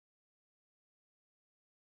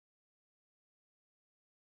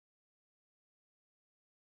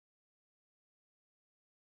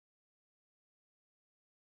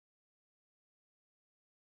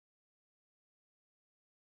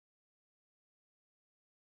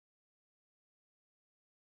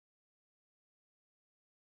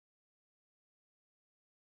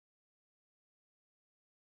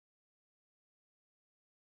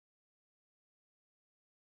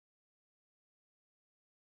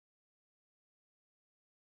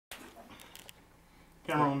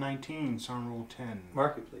General 19, Sun Rule 10.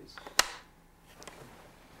 Mark it, please.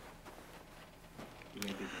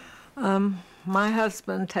 My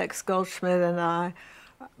husband, Tex Goldschmidt, and I...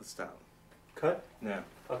 Let's stop. Cut? No.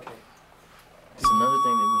 Okay. It's another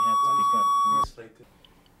thing that we have to become.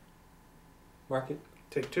 Mark it.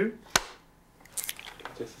 Take 2.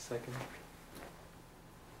 Just a second.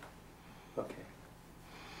 Okay.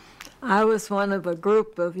 I was one of a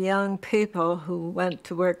group of young people who went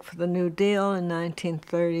to work for the New Deal in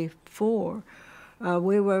 1934.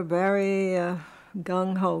 We were very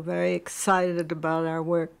gung-ho, very excited about our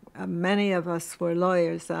work. Many of us were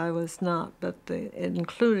lawyers. I was not, but it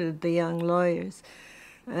included the young lawyers.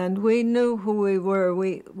 And we knew who we were.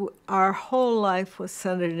 Our whole life was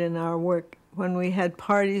centered in our work. When we had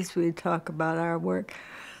parties, we'd talk about our work.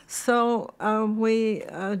 So we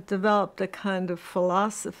developed a kind of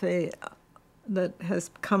philosophy that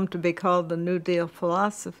has come to be called the New Deal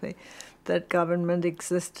philosophy, that government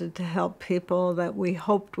existed to help people, that we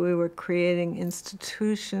hoped we were creating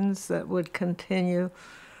institutions that would continue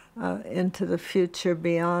into the future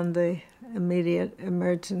beyond the immediate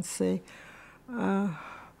emergency.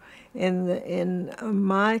 In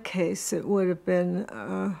my case, it would have been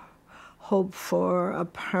hope for a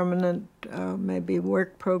permanent, maybe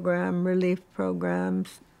work program, relief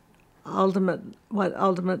programs, what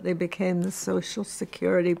ultimately became the Social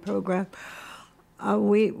Security program.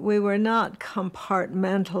 We were not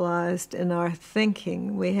compartmentalized in our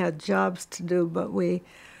thinking. We had jobs to do, but we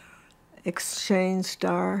exchanged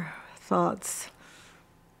our thoughts.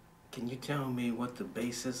 Can you tell me what the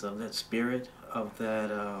basis of that spirit, of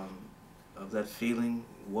that feeling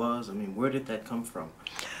was? I mean, where did that come from?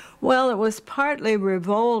 Well, it was partly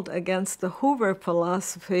revolt against the Hoover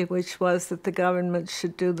philosophy, which was that the government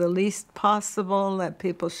should do the least possible, that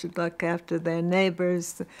people should look after their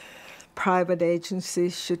neighbors, private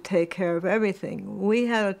agencies should take care of everything. We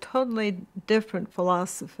had a totally different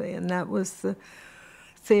philosophy, and that was the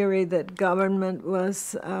theory that government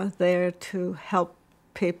was there to help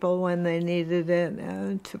people when they needed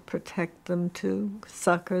it, to protect them, to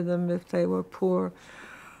succor them if they were poor.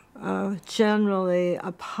 Generally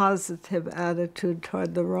a positive attitude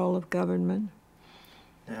toward the role of government.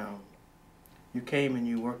 Now, you came and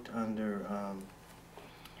you worked under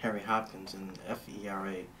Henry Hopkins in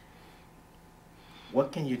FERA.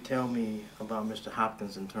 What can you tell me about Mr.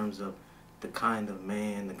 Hopkins in terms of the kind of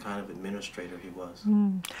man, the kind of administrator he was?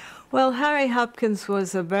 Well, Harry Hopkins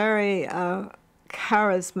was a very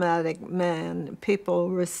charismatic man.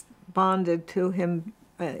 People responded to him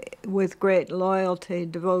with great loyalty,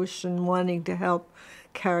 devotion, wanting to help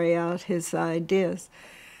carry out his ideas.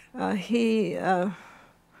 He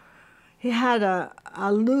had a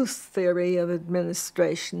loose theory of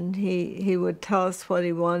administration. He would tell us what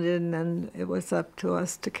he wanted, and then it was up to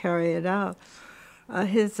us to carry it out.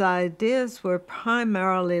 His ideas were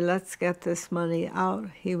primarily, let's get this money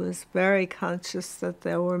out. He was very conscious that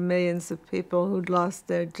there were millions of people who'd lost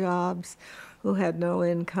their jobs, who had no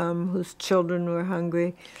income, whose children were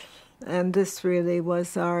hungry. And this really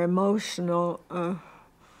was our emotional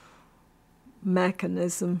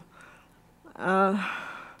mechanism.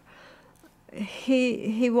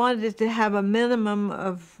 He wanted to have a minimum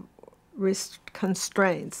of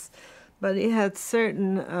constraints, but he had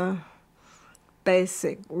certain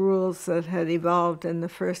basic rules that had evolved in the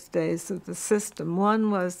first days of the system.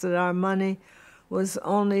 One was that our money was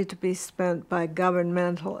only to be spent by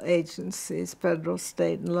governmental agencies, federal,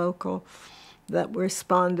 state, and local, that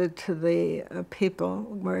responded to the people,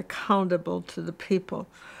 were accountable to the people.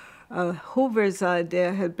 Hoover's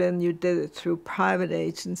idea had been you did it through private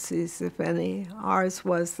agencies, if any. Ours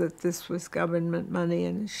was that this was government money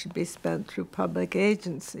and it should be spent through public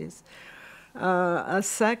agencies. A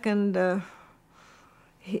second,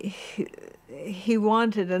 he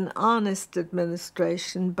wanted an honest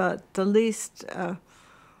administration, but the least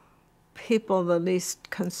people, the least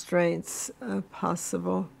constraints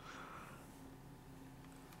possible.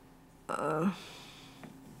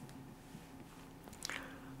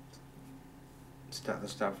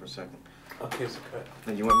 Let's stop for a second. Okay, so cut.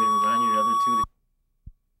 And you want me to remind you of the other two?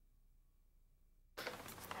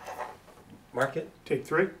 Mark it. Take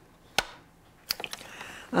 3.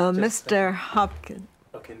 Mr. Hopkins.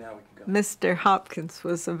 Okay, now we can go. Mr. Hopkins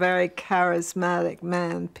was a very charismatic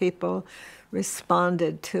man. People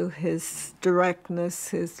responded to his directness,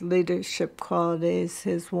 his leadership qualities,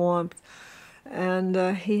 his warmth, and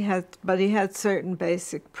he had certain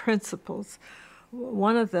basic principles.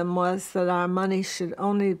 One of them was that our money should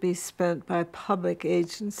only be spent by public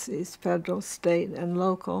agencies, federal, state, and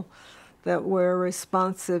local, that were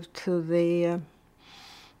responsive to the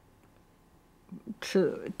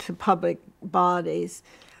to public bodies.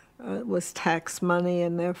 It was tax money,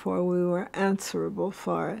 and therefore we were answerable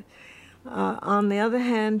for it. On the other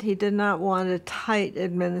hand, he did not want a tight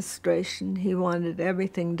administration. He wanted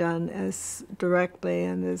everything done as directly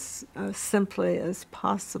and as simply as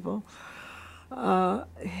possible.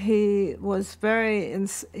 It was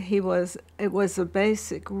a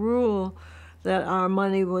basic rule that our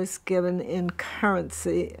money was given in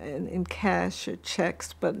currency, in cash or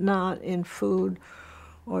checks, but not in food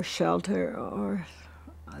or shelter or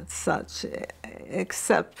such,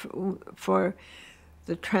 except for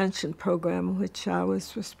the trenchant program, which I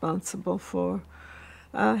was responsible for.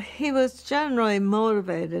 He was generally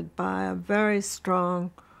motivated by a very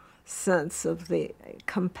strong sense of the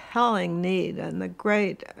compelling need and the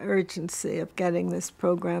great urgency of getting this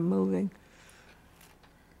program moving.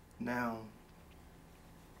 Now,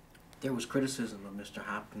 there was criticism of Mr.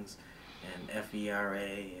 Hopkins and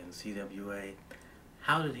FERA and CWA.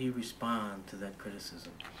 How did he respond to that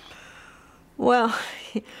criticism? Well,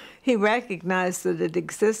 he recognized that it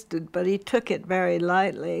existed, but he took it very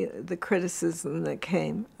lightly, the criticism that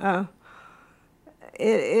came.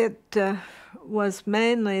 It was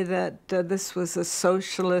mainly that this was a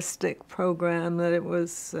socialistic program, that it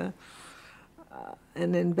was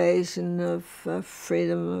an invasion of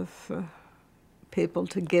freedom of people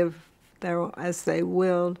to give as they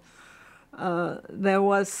willed. There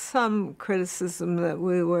was some criticism that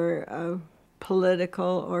we were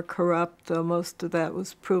political or corrupt, though most of that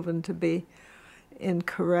was proven to be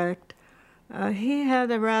incorrect. He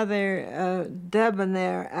had a rather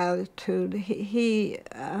debonair attitude. He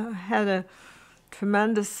had a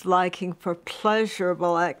tremendous liking for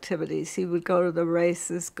pleasurable activities. He would go to the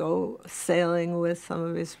races, go sailing with some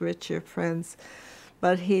of his richer friends,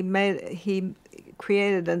 but he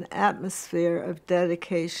created an atmosphere of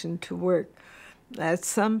dedication to work. At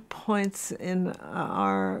some points in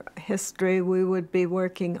our history, we would be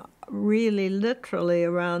working really literally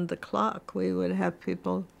around the clock. We would have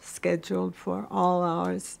people scheduled for all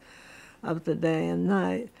hours of the day and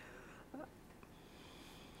night.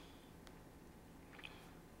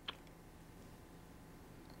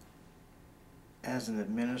 As an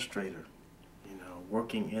administrator,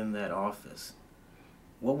 working in that office,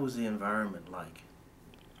 what was the environment like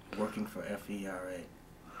working for FERA?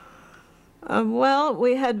 Well,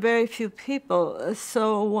 we had very few people,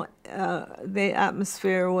 so the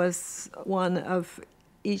atmosphere was one of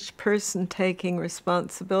each person taking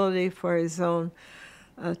responsibility for his own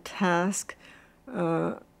task.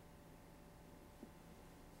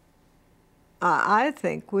 I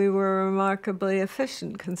think we were remarkably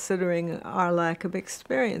efficient considering our lack of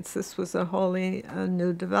experience. This was a wholly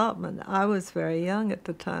new development. I was very young at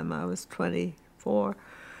the time. I was 24.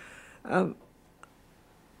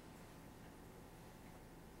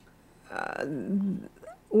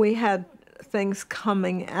 We had things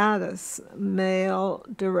coming at us, mail,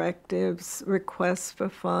 directives, requests for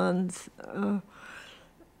funds,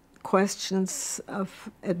 questions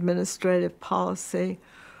of administrative policy.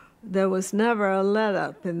 There was never a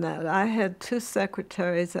let-up in that. I had 2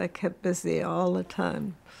 secretaries I kept busy all the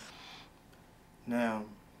time. Now,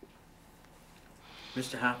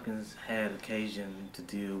 Mr. Hopkins had occasion to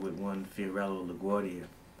deal with one Fiorello LaGuardia.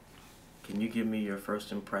 Can you give me your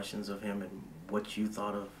first impressions of him and what you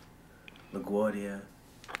thought of LaGuardia?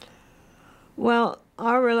 Well,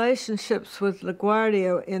 our relationships with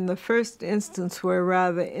LaGuardia in the first instance were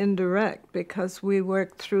rather indirect because we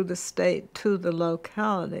worked through the state to the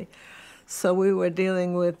locality. So we were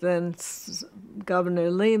dealing with then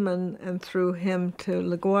Governor Lehman and through him to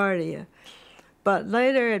LaGuardia. But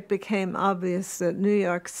later it became obvious that New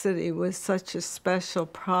York City was such a special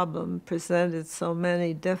problem, presented so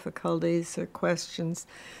many difficulties or questions,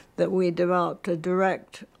 that we developed a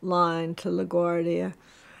direct line to LaGuardia.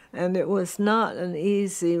 And it was not an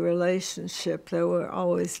easy relationship. There were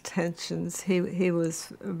always tensions. He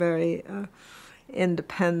was very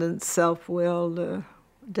independent, self-willed,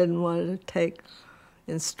 didn't want to take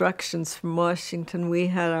instructions from Washington. We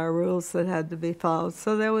had our rules that had to be followed.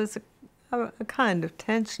 So there was a kind of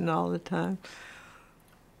tension all the time.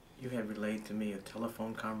 You had relayed to me a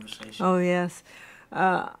telephone conversation. Oh, yes.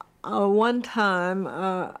 One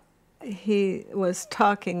time, he was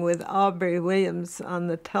talking with Aubrey Williams on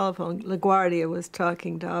the telephone. LaGuardia was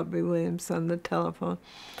talking to Aubrey Williams on the telephone,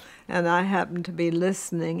 and I happened to be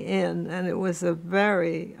listening in, and it was a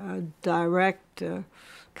very direct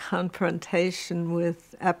confrontation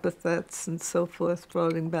with epithets and so forth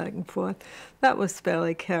floating back and forth. That was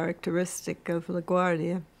fairly characteristic of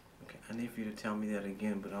LaGuardia. Okay, I need for you to tell me that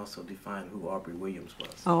again, but also define who Aubrey Williams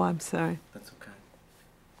was. Oh, I'm sorry. That's okay.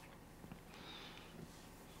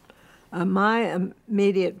 My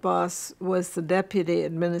immediate boss was the deputy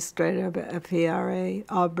administrator of FERA,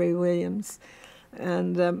 Aubrey Williams,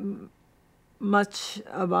 and much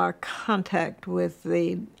of our contact with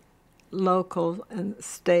the local and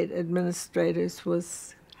state administrators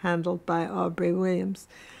was handled by Aubrey Williams.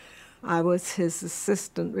 I was his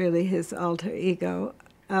assistant, really his alter ego.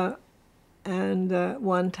 And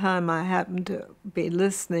one time I happened to be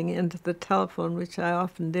listening into the telephone, which I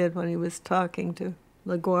often did when he was talking to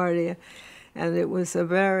LaGuardia, and it was a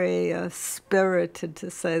very spirited, to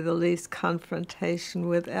say the least, confrontation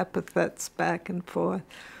with epithets back and forth.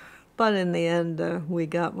 But in the end, we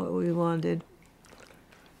got what we wanted.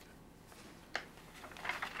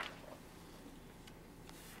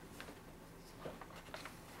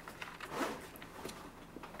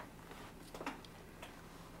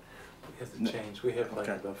 We have to change. We have like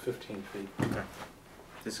about 15 feet. Okay.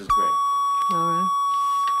 This is great. All right.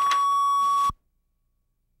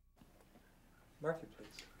 Mark it,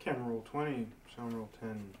 please. Camera roll 20, sound roll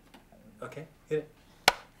 10. Okay, hit it.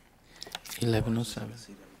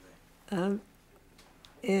 1107.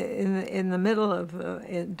 In the middle of,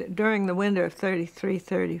 during the winter of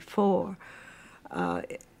 33-34,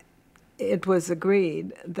 it was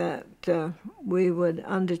agreed that we would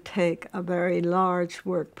undertake a very large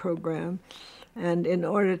work program, and in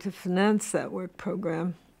order to finance that work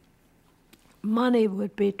program, money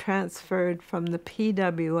would be transferred from the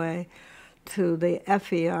PWA to the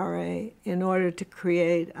FERA in order to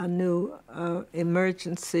create a new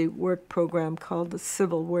emergency work program called the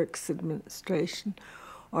Civil Works Administration,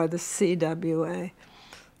 or the CWA.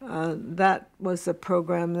 That was a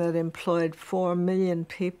program that employed 4 million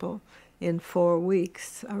people in 4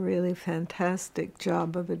 weeks, a really fantastic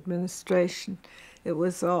job of administration. It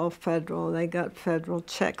was all federal. They got federal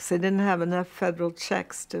checks. They didn't have enough federal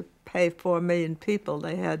checks to pay 4 million people.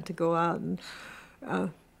 They had to go out and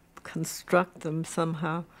construct them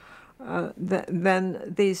somehow.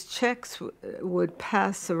 Then these checks would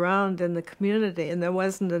pass around in the community, and there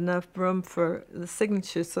wasn't enough room for the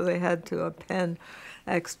signatures, so they had to append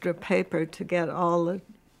extra paper to get all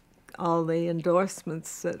the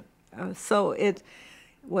endorsements. So it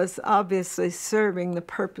was obviously serving the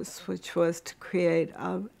purpose, which was to create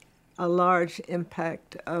a large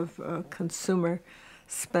impact of consumer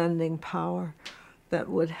spending power that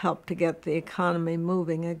would help to get the economy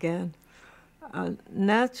moving again.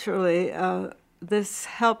 Naturally, this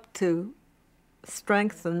helped to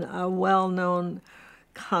strengthen a well-known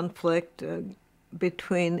conflict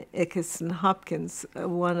between Ickes and Hopkins,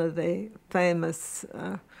 one of the famous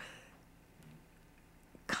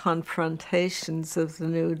confrontations of the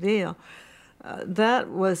New Deal. That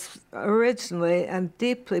was originally and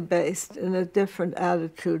deeply based in a different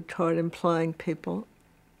attitude toward employing people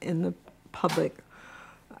in the public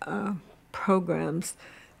programs.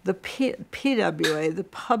 The PWA, the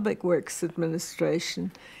Public Works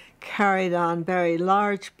Administration, carried on very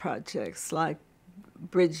large projects like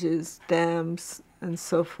bridges, dams, and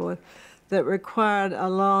so forth that required a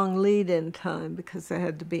long lead-in time because there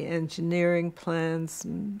had to be engineering plans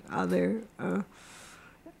and other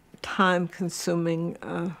time-consuming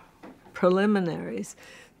preliminaries.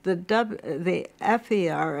 The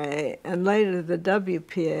FERA and later the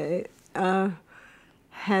WPA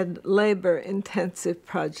had labor-intensive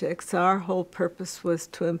projects. Our whole purpose was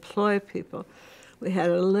to employ people. We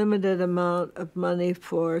had a limited amount of money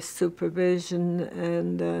for supervision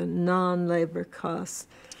and non-labor costs,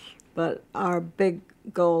 but our big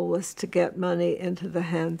goal was to get money into the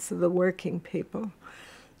hands of the working people.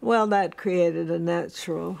 Well, that created a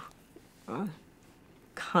natural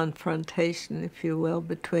confrontation, if you will,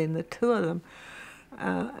 between the two of them,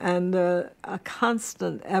 and a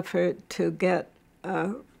constant effort to get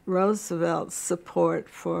Roosevelt's support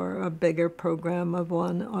for a bigger program of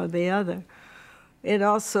one or the other. It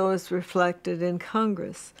also is reflected in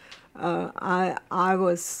Congress. I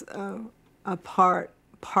was a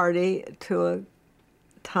party to a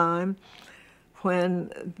time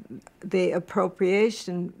when the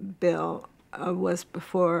appropriation bill was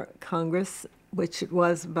before Congress, which it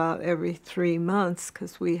was about every 3 months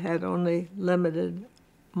because we had only limited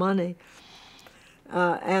money.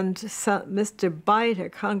 And Mr. Biter,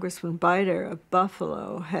 Congressman Biter of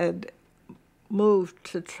Buffalo, had moved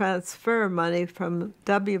to transfer money from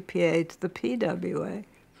WPA to the PWA.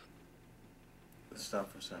 Let's stop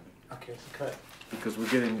for a second. Okay, so cut. Because we're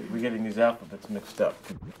getting these alphabets mixed up.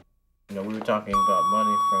 You know, we were talking about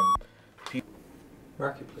money from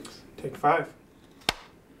Mark it, please. Take 5.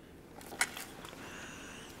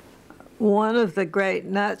 One of the great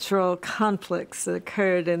natural conflicts that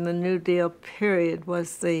occurred in the New Deal period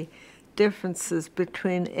was the differences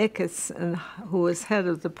between Ickes, who was head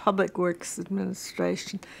of the Public Works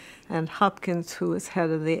Administration, and Hopkins, who was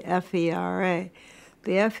head of the FERA.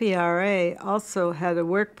 The FERA also had a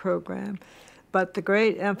work program, but the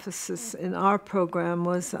great emphasis in our program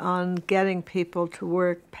was on getting people to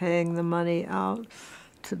work, paying the money out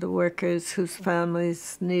to the workers whose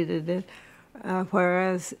families needed it,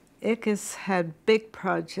 whereas Ickes had big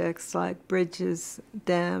projects like bridges,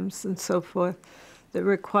 dams, and so forth that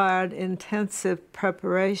required intensive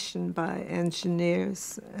preparation by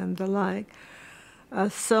engineers and the like.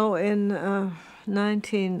 So in the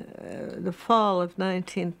fall of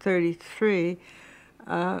 1933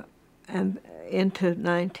 and into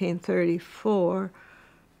 1934,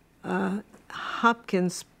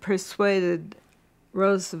 Hopkins persuaded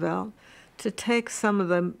Roosevelt to take some of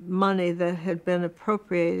the money that had been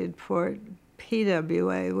appropriated for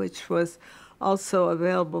PWA, which was also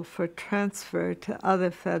available for transfer to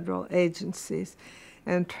other federal agencies,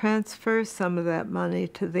 and transfer some of that money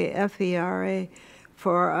to the FERA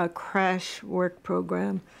for a crash work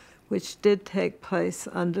program, which did take place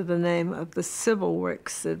under the name of the Civil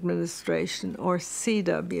Works Administration, or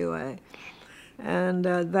CWA. And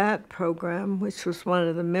that program, which was one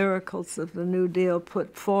of the miracles of the New Deal,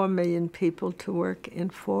 put 4 million people to work in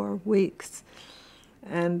 4 weeks,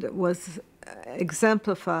 and was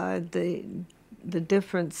exemplified the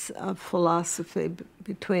difference of philosophy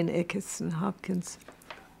between Ickes and Hopkins.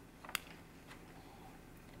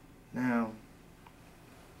 Now,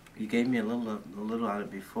 you gave me a little on it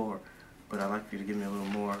before, but I'd like for you to give me a little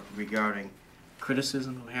more regarding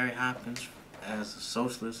criticism of Henry Hopkins as a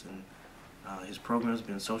socialist, and his program has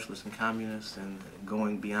been socialist and communist and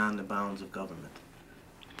going beyond the bounds of government.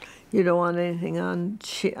 You don't want anything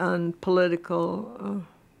on political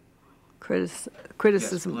criticism?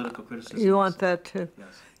 Yes, political criticism. You want that too?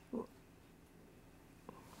 Yes.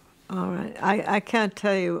 All right. I can't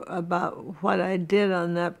tell you about what I did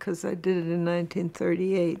on that because I did it in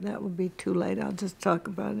 1938. That would be too late. I'll just talk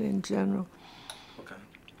about it in general.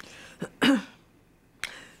 Okay.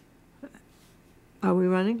 Are we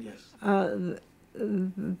running? Yes.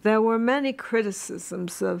 There were many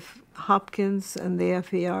criticisms of Hopkins and the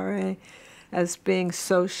FERA as being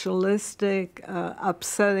socialistic,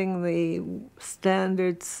 upsetting the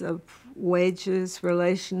standards of wages,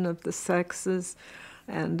 relation of the sexes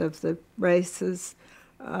and of the races,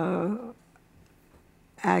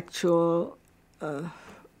 actual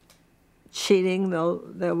cheating, though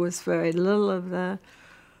there was very little of that,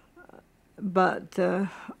 but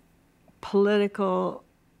political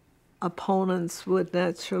opponents would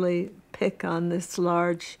naturally pick on this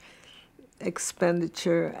large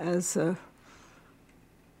expenditure as a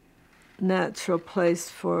natural place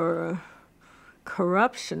for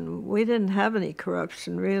corruption. We didn't have any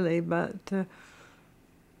corruption, really, but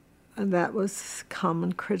that was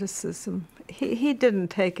common criticism. He didn't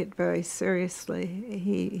take it very seriously.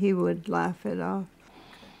 He would laugh it off.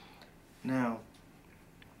 Now,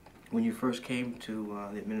 when you first came to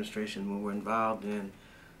the administration, when we were involved in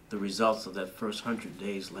the results of that first 100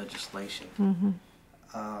 days legislation,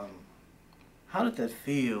 how did that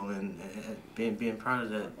feel, and being part of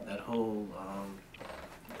that whole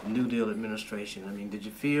New Deal administration? I mean, did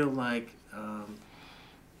you feel like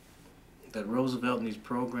that Roosevelt and these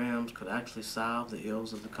programs could actually solve the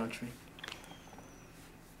ills of the country?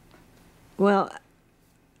 Well,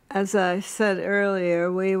 as I said earlier,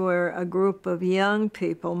 we were a group of young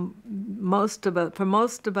people. For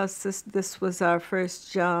most of us, this was our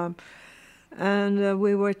first job. And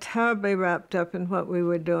we were terribly wrapped up in what we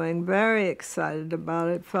were doing, very excited about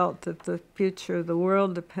it, felt that the future of the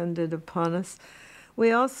world depended upon us.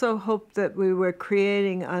 We also hoped that we were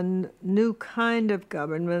creating a new kind of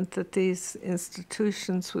government, that these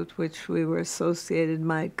institutions with which we were associated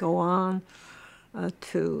might go on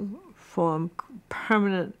to form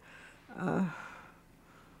permanent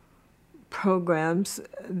programs.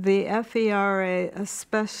 The FERA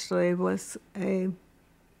especially was a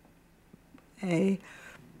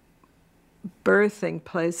birthing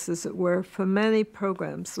place, as it were, for many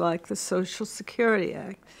programs like the Social Security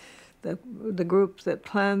Act. The group that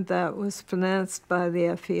planned that was financed by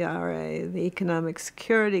the FERA, the Economic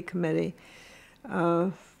Security Committee.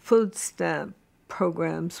 Food stamp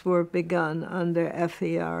programs were begun under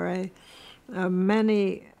FERA.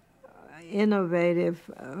 Many innovative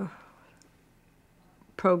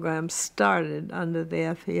programs started under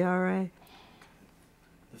the FERA.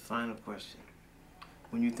 The final question.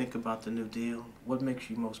 When you think about the New Deal, what makes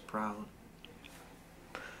you most proud?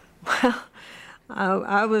 Well,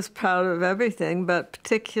 I was proud of everything, but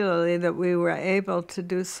particularly that we were able to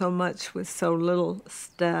do so much with so little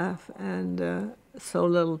staff, and so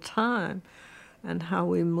little time, and how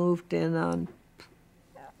we moved in on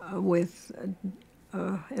with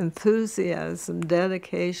enthusiasm,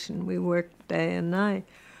 dedication. We worked day and night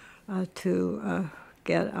to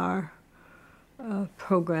get our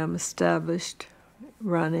program established,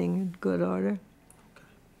 running in good order.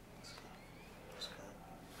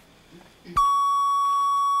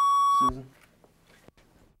 Susan?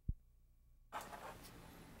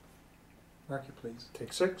 Mark it, please.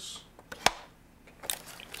 Take 6.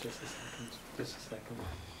 Just a second. Just a second.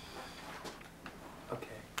 Okay.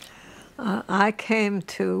 I came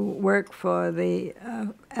to work for the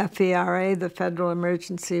FERA, the Federal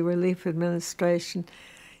Emergency Relief Administration,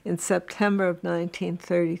 in September of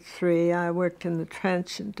 1933. I worked in the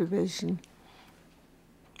Transient Division.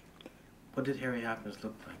 What did Harry Hopkins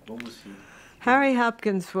look like? What was he? Harry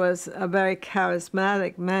Hopkins was a very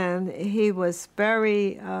charismatic man. He was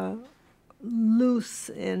very loose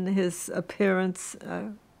in his appearance,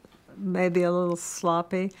 maybe a little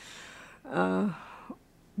sloppy,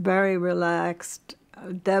 very relaxed,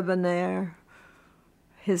 debonair.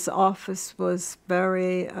 His office was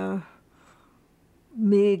very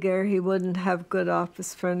meager. He wouldn't have good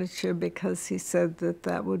office furniture because he said that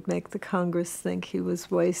that would make the Congress think he was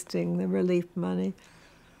wasting the relief money.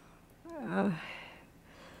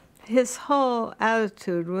 His whole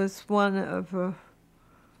attitude was one of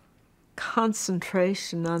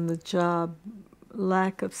concentration on the job,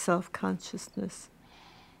 lack of self-consciousness.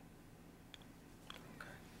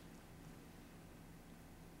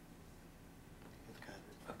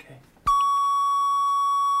 Okay.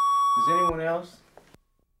 Is anyone else?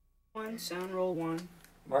 1, sound roll 1.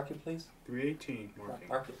 Mark it, please. 318. Marking.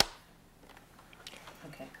 Mark it.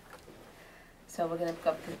 Okay. So we're going to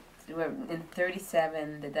go up to, we're in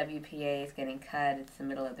 37, the WPA is getting cut. It's the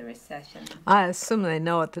middle of the recession. I assume they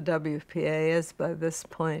know what the WPA is by this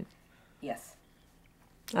point. Yes.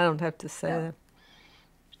 I don't have to say No. that.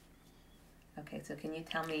 Okay, so can you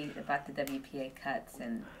tell me about the WPA cuts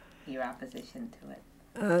and your opposition to it?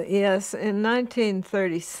 Yes, in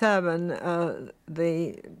 1937,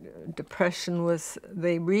 the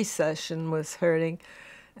recession was hurting,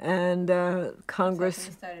 and Congress... So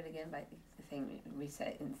can you start it again by saying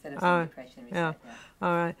reset instead of saying depression? Reset, yeah.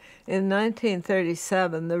 All right. In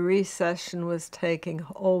 1937, the recession was taking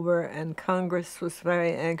over, and Congress was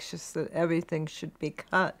very anxious that everything should be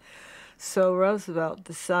cut. So Roosevelt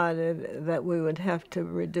decided that we would have to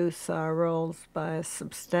reduce our rolls by a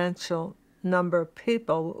substantial number of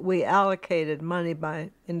people. We allocated money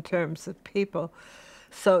in terms of people.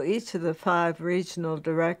 So each of the 5 regional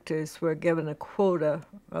directors were given a quota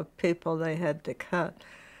of people they had to cut.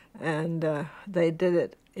 And they did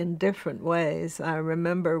it in different ways. I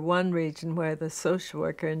remember one region where the social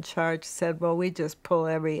worker in charge said, well, we just pull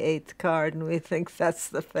every 8th card, and we think that's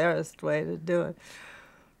the fairest way to do it.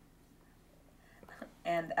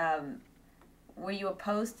 And were you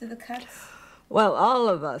opposed to the cuts? Well, all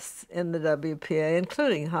of us in the WPA,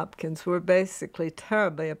 including Hopkins, were basically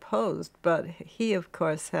terribly opposed, but he, of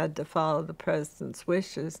course, had to follow the president's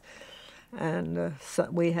wishes, and so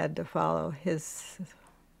we had to follow his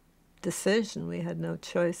decision. We had no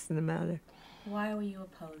choice in the matter. Why were you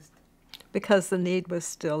opposed? Because the need was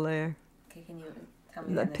still there. Okay, can you tell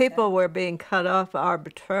me The that? people were being cut off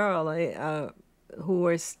arbitrarily, who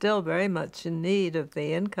were still very much in need of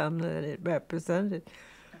the income that it represented.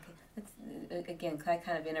 Okay, let's, again, 'cause I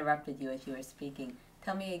kind of interrupted you as you were speaking.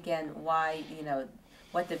 Tell me again why,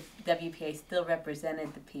 what the WPA still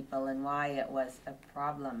represented the people and why it was a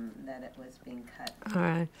problem that it was being cut. All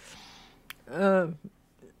right.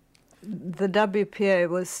 The WPA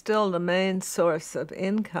was still the main source of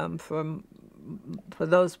income for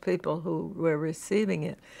those people who were receiving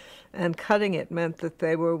it, and cutting it meant that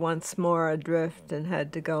they were once more adrift and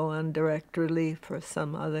had to go on direct relief or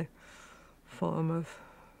some other form of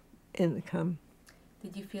income.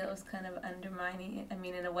 Did you feel it was kind of undermining it? I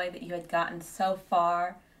mean, in a way that you had gotten so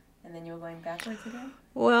far and then you were going backwards again?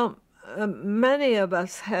 Well, many of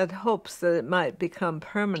us had hopes that it might become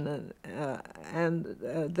permanent, and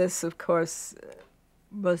this, of course,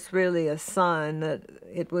 was really a sign that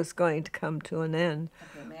it was going to come to an end.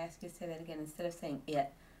 Okay, may I ask you to say that again? Instead of saying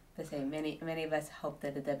it, to say many of us hoped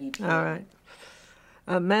that the WPA... All right.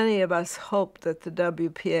 Many of us hoped that the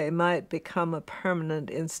WPA might become a permanent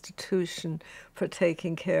institution for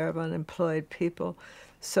taking care of unemployed people.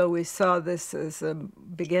 So we saw this as a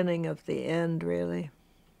beginning of the end, really.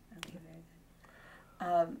 Okay, very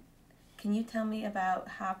good. Can you tell me about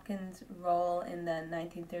Hopkins' role in the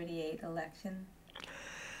 1938 election?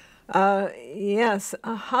 Yes,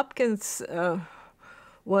 Hopkins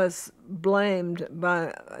was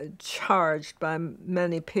charged by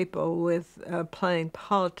many people with playing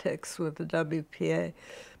politics with the WPA,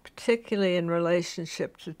 particularly in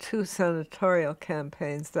relationship to two senatorial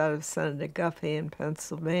campaigns, that of Senator Guffey in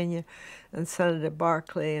Pennsylvania and Senator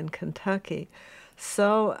Barkley in Kentucky.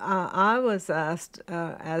 So I was asked,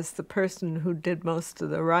 as the person who did most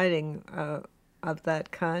of the writing of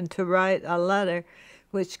that kind, to write a letter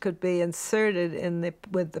which could be inserted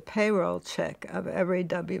with the payroll check of every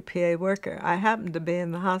WPA worker. I happened to be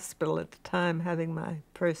in the hospital at the time having my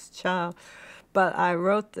first child, but I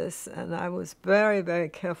wrote this, and I was very, very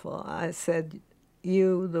careful. I said,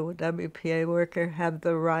 you, the WPA worker, have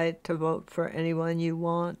the right to vote for anyone you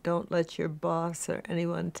want. Don't let your boss or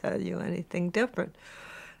anyone tell you anything different.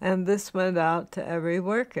 And this went out to every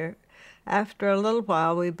worker. After a little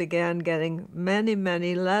while, we began getting many,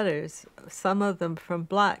 many letters, some of them from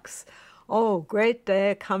blacks. Oh, great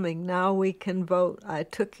day coming, now we can vote. I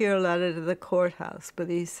took your letter to the courthouse, but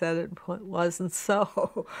he said it wasn't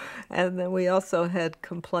so. And then we also had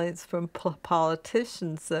complaints from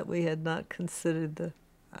politicians that we had not considered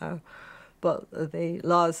the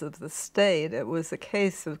laws of the state. It was a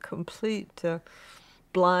case of complete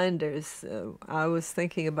blinders. I was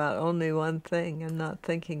thinking about only one thing and not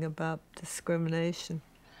thinking about discrimination.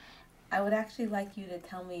 I would actually like you to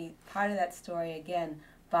tell me part of that story again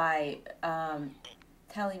by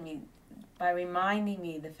reminding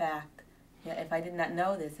me the fact that if I did not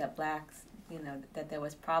know this, that blacks, that there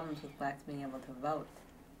was problems with blacks being able to vote,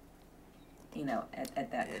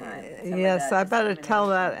 at that time. Yes, I better tell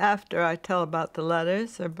that after I tell about the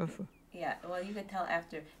letters or before. Yeah, well, you could tell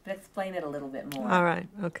after, but explain it a little bit more. All right,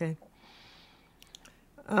 okay.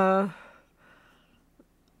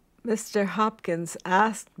 Mr. Hopkins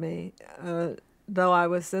asked me, though I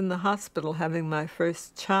was in the hospital having my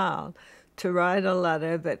first child, to write a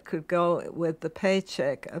letter that could go with the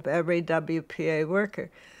paycheck of every WPA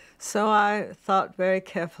worker. So I thought very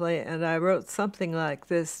carefully, and I wrote something like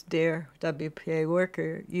this: Dear WPA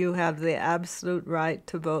worker, you have the absolute right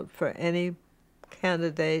to vote for any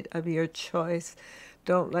candidate of your choice.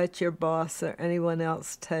 Don't let your boss or anyone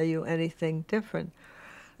else tell you anything different.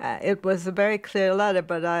 It was a very clear letter,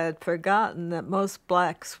 but I had forgotten that most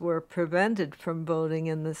blacks were prevented from voting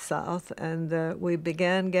in the South, and we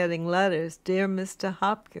began getting letters. Dear Mr.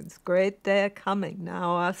 Hopkins, great day coming.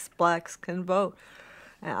 Now us blacks can vote.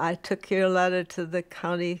 I took your letter to the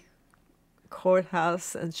county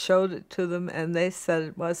courthouse and showed it to them, and they said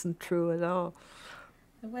it wasn't true at all.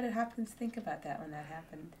 What did Hopkins think about that when that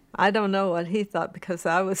happened? I don't know what he thought, because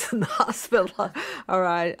I was in the hospital, or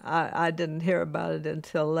I didn't hear about it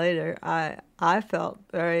until later. I felt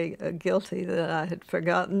very guilty that I had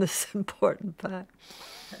forgotten this important fact.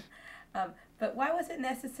 But why was it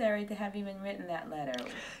necessary to have even written that letter?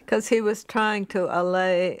 Because he was trying to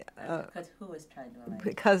allay... because who was trying to allay?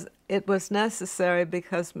 Because it was necessary,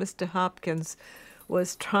 because Mr. Hopkins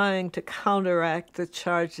was trying to counteract the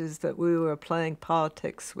charges that we were playing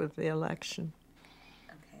politics with the election.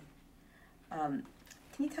 Okay. Can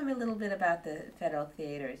you tell me a little bit about the Federal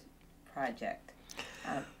Theater's project?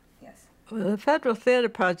 Yes. Well, the Federal Theater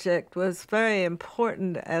Project was very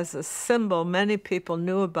important as a symbol. Many people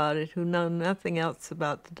knew about it who know nothing else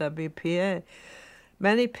about the WPA.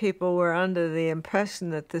 Many people were under the impression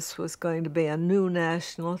that this was going to be a new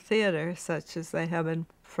national theater, such as they have in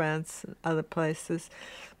France and other places.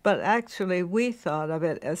 But actually, we thought of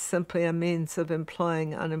it as simply a means of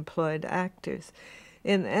employing unemployed actors.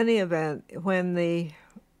 In any event, when the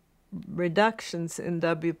reductions in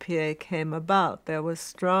WPA came about, there was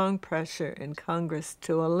strong pressure in Congress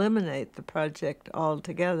to eliminate the project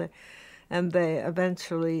altogether, and they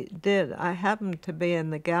eventually did. I happened to be in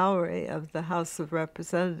the gallery of the House of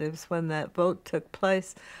Representatives when that vote took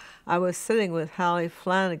place. I was sitting with Hallie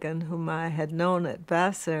Flanagan, whom I had known at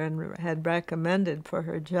Vassar and had recommended for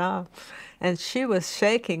her job, and she was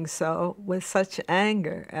shaking so with such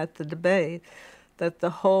anger at the debate that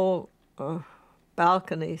the whole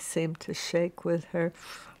balcony seemed to shake with her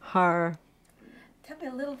horror. Tell me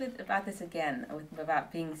a little bit about this again,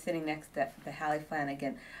 about sitting next to Hallie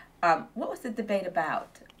Flanagan. What was the debate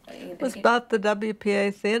about? It was about the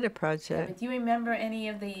WPA Theater Project. Yeah, do you remember any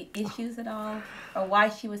of the issues at all, or why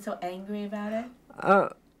she was so angry about it?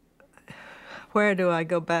 Where do I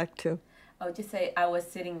go back to? Oh, just say, I was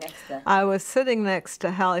sitting next to... I was sitting next to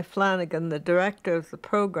Hallie Flanagan, the director of the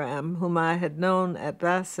program, whom I had known at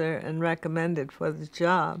Vassar and recommended for the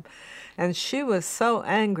job. And she was so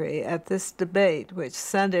angry at this debate, which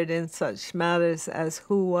centered in such matters as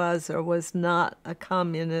who was or was not a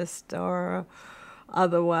communist or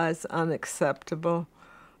otherwise unacceptable,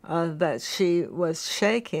 that she was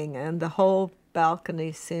shaking, and the whole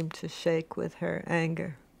balcony seemed to shake with her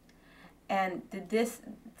anger. And did this,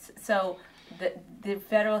 so the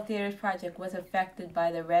Federal Theaters project was affected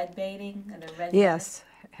by the red baiting and the red? Yes,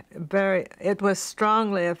 it was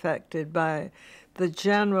strongly affected by the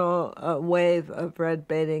general wave of red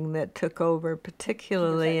baiting that took over,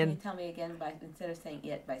 particularly Can you tell me again, instead of saying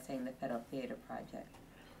it, by saying the Federal Theater project?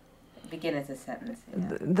 Begin as a sentence.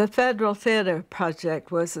 Yeah. The Federal Theater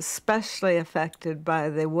project was especially affected by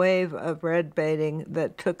the wave of red baiting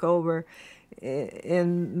that took over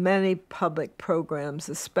in many public programs,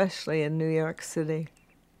 especially in New York City.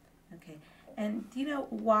 Okay. And do you know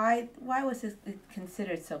why was this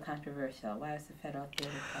considered so controversial? Why was the Federal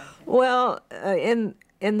Theater project? Well,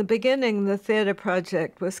 in the beginning, the theater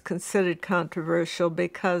project was considered controversial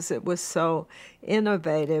because it was so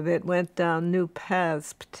innovative. It went down new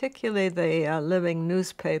paths, particularly the living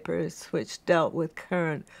newspapers, which dealt with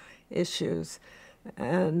current issues.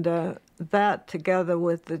 And that, together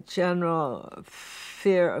with the general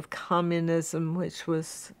fear of communism, which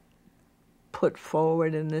was put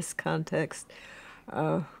forward in this context,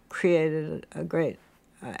 created a great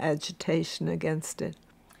agitation against it.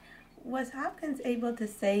 Was Hopkins able to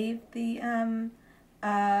save the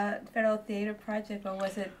Federal Theater project, or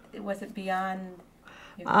was it beyond?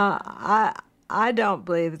 I don't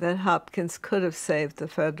believe that Hopkins could have saved the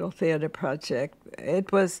Federal Theater project.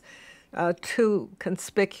 It was too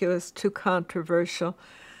conspicuous, too controversial,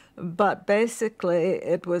 but basically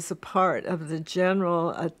it was a part of the general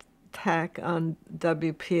attack on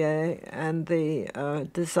WPA and the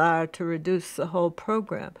desire to reduce the whole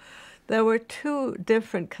program. There were two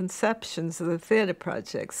different conceptions of the theater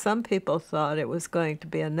project. Some people thought it was going to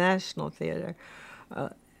be a national theater,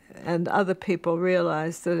 and other people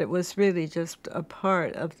realized that it was really just a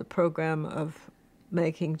part of the program of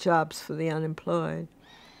making jobs for the unemployed.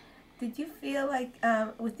 Did you feel like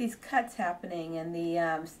with these cuts happening and the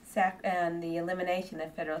elimination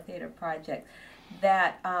of Federal Theater project,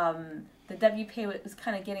 that the WPA was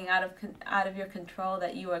kind of getting out of your control,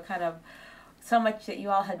 that you were kind of so much that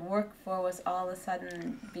you all had worked for was all of a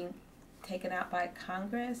sudden being taken out by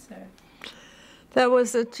Congress? Or? There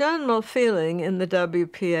was a general feeling in the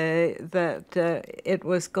WPA that it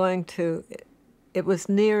was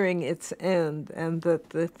nearing its end, and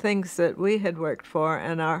that the things that we had worked for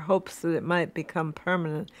and our hopes that it might become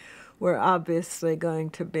permanent were obviously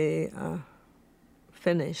going to be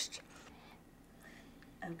finished.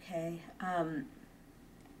 Okay.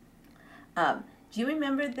 Do you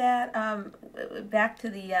remember that, back to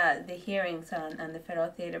the hearings on the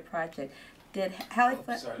Federal Theater project, did Hallie...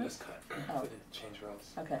 Sorry, let's cut. Oh. We didn't change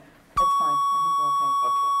roles. Okay, it's fine. I think we're okay.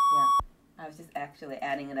 Okay. Yeah, I was just actually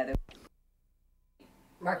adding another...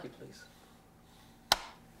 Marky, please.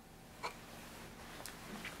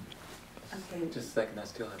 Okay. Just a second, I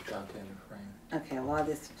still have Dante in the frame. Okay, well, I'll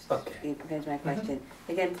just Okay. finish my question.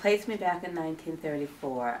 Again, place me back in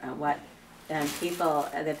 1934. People,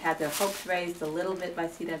 they've had their hopes raised a little bit by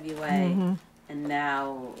CWA, and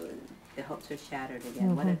now the hopes are shattered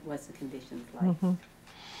again. What was the conditions like?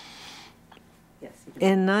 Yes.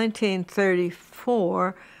 In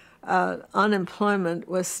 1934, unemployment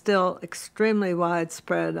was still extremely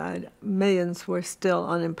widespread. Millions were still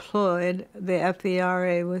unemployed. The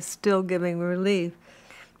FERA was still giving relief.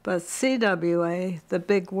 But CWA, the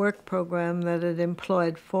big work program that had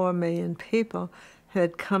employed 4 million people,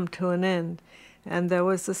 had come to an end. And there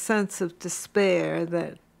was a sense of despair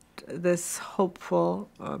that this hopeful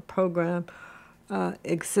program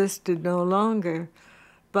existed no longer.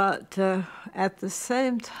 But at the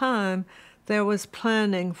same time, there was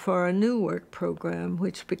planning for a new work program,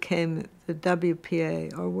 which became the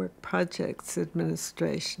WPA, or Work Projects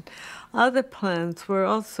Administration. Other plans were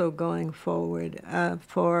also going forward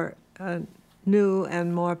for new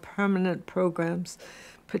and more permanent programs,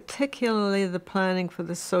 particularly the planning for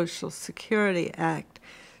the Social Security Act,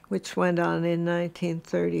 which went on in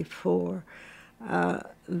 1934.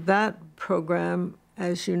 That program,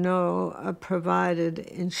 as you know, provided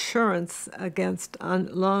insurance against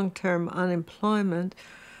long-term unemployment,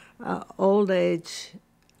 old age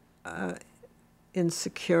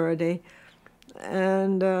insecurity,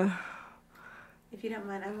 and if you don't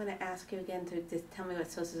mind, I'm going to ask you again to just tell me what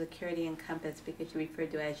Social Security encompassed, because you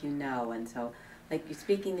referred to it as you know, and so, like, you're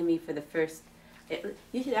speaking to me for the first...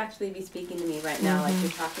 you should actually be speaking to me right now, like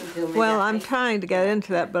you're talking to me. Well, I'm trying to get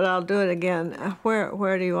into that, but I'll do it again.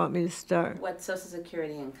 Where do you want me to start? What Social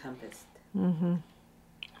Security encompassed.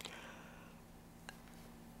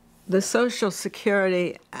 The Social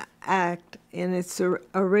Security Act, in its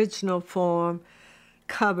original form,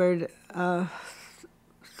 covered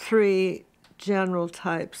 3 general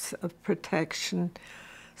types of protection: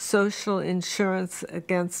 social insurance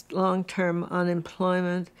against long-term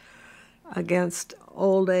unemployment, against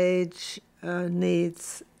old age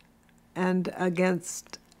needs, and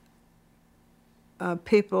against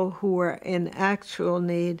people who were in actual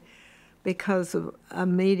need because of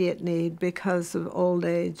immediate need, because of old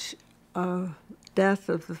age, death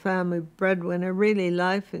of the family breadwinner, really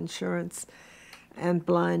life insurance, and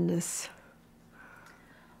blindness.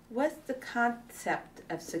 What's the concept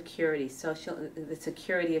of security, the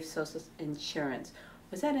security of social insurance?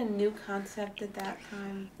 Was that a new concept at that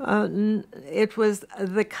time? It was,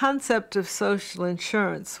 the concept of social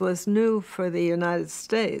insurance was new for the United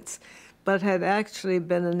States, but had actually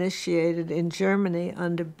been initiated in Germany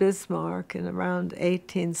under Bismarck in around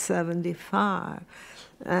 1875,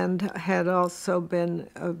 and had also been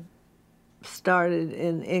started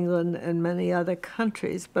in England and many other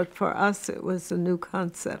countries, but for us it was a new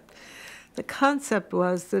concept. The concept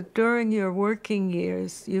was that during your working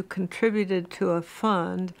years you contributed to a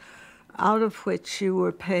fund out of which you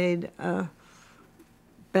were paid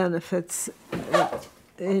benefits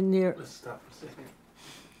in your... Let's stop for a second.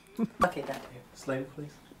 Okay, done. Yeah, Slater,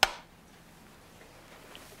 please.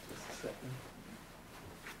 Just a second.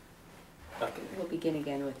 Okay. We'll begin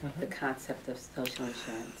again with the concept of social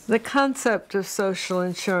insurance. The concept of social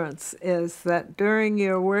insurance is that during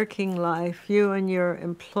your working life, you and your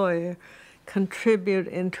employer contribute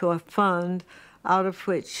into a fund out of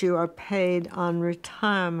which you are paid on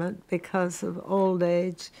retirement because of old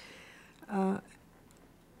age.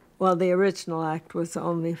 Well, the original act was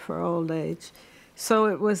only for old age. So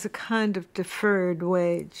it was a kind of deferred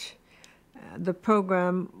wage. The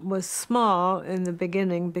program was small in the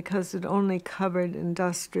beginning because it only covered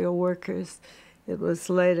industrial workers. It was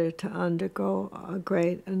later to undergo a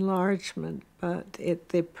great enlargement, but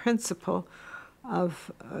the principle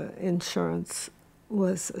of insurance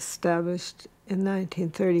was established in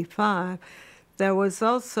 1935. There was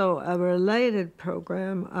also a related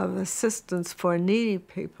program of assistance for needy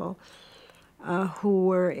people who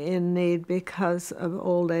were in need because of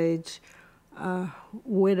old age,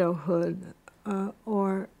 widowhood,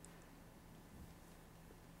 or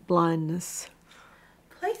blindness.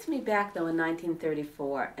 Place me back, though, in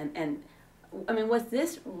 1934, and I mean, was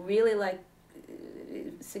this really, like,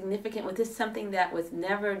 significant? Was this something that was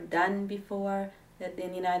never done before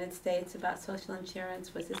in the United States about social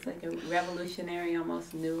insurance? Was this like a revolutionary,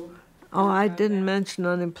 almost new? Oh, I didn't mention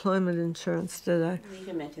unemployment insurance, did I? You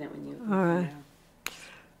can mention it when you... All right.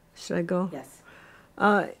 Should I go? Yes.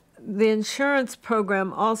 The insurance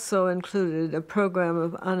program also included a program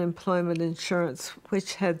of unemployment insurance,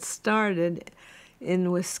 which had started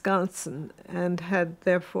in Wisconsin and had,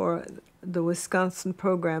 therefore, the Wisconsin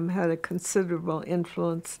program had a considerable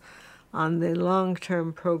influence on the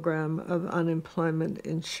long-term program of unemployment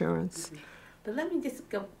insurance. Mm-hmm. But let me just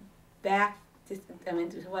go back to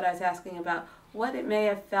what I was asking about, what it may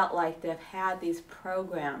have felt like to have had these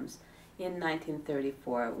programs in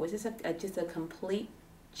 1934. Was this just a complete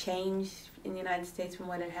change in the United States from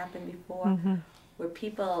what had happened before? Mm-hmm. Where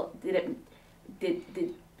people, did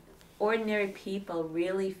ordinary people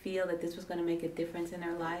really feel that this was going to make a difference in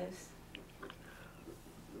their lives?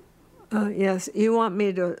 Yes, you want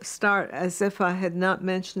me to start as if I had not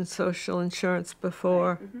mentioned social insurance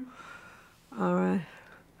before? Right. Mm-hmm. All right.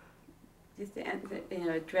 Just to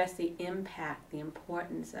address the impact, the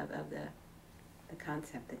importance of the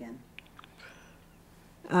concept again.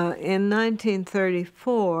 In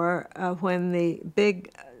 1934, when the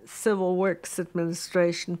big Civil Works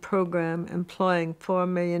Administration program employing 4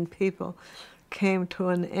 million people came to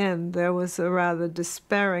an end, there was a rather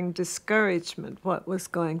despairing discouragement what was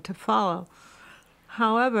going to follow.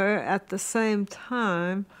 However, at the same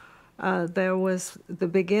time, there was the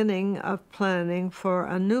beginning of planning for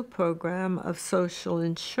a new program of social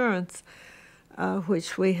insurance,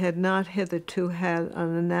 which we had not hitherto had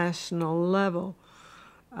on a national level.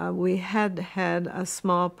 We had had a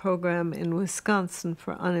small program in Wisconsin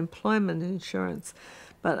for unemployment insurance,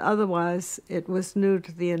 but otherwise it was new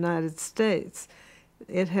to the United States.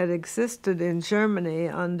 It had existed in Germany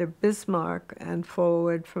under Bismarck and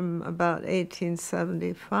forward from about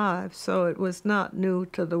 1875, so it was not new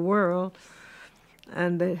to the world,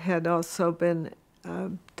 and it had also been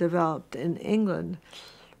developed in England.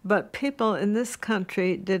 But people in this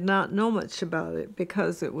country did not know much about it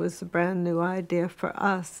because it was a brand new idea for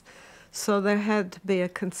us. So there had to be a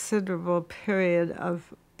considerable period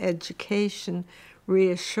of education,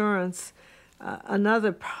 reassurance.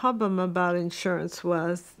 Another problem about insurance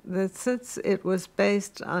was that since it was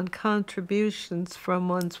based on contributions from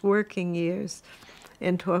one's working years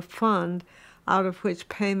into a fund out of which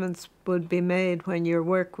payments would be made when your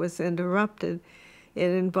work was interrupted, it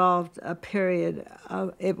involved a period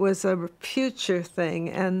of, it was a future thing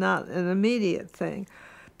and not an immediate thing.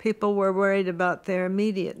 People were worried about their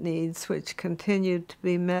immediate needs, which continued to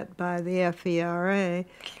be met by the FERA,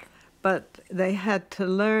 but they had to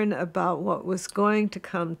learn about what was going to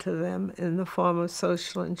come to them in the form of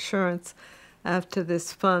social insurance after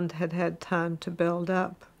this fund had had time to build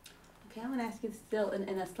up. Okay, I'm going to ask you still in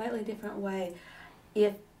a slightly different way.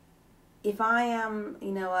 If I am,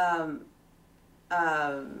 you know,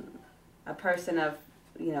 a person of,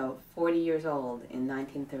 you know, 40 years old in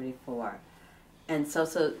 1934, and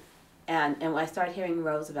when I start hearing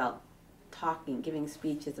Roosevelt talking, giving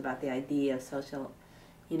speeches about the idea of social,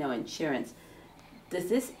 you know, insurance,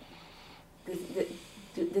 does it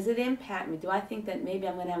impact me? Do I think that maybe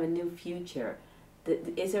I'm going to have a new future?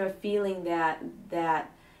 Is there a feeling that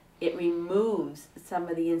it removes some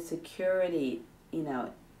of the insecurity, you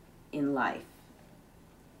know, in life?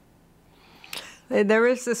 There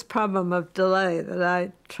is this problem of delay that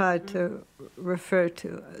I tried to refer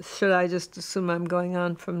to. Should I just assume I'm going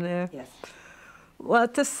on from there? Yes. Well,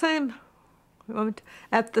 at the same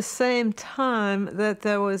time that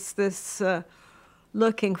there was this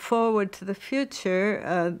looking forward to the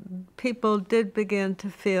future, people did begin to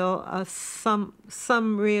feel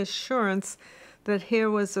some reassurance that here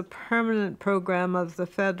was a permanent program of the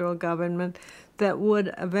federal government that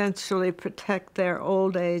would eventually protect their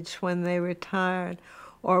old age when they retired,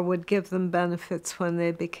 or would give them benefits when they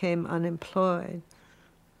became unemployed.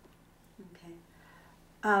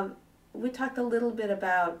 Okay. We talked a little bit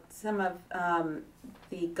about some of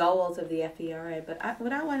the goals of the FERA, but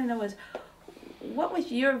what I want to know is, what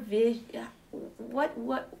was your vision?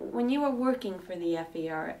 When you were working for the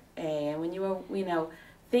FERA, and when you were, you know,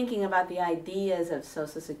 thinking about the ideas of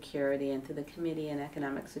Social Security and to the Committee on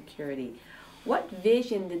Economic Security, what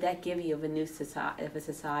vision did that give you of a new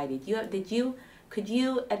society? Could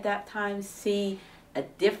you at that time see a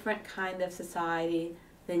different kind of society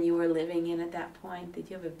than you were living in at that point?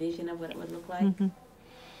 Did you have a vision of what it would look like? Mm-hmm.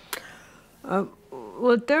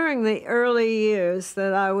 Well, during the early years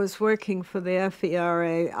that I was working for the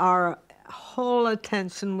FERA, our whole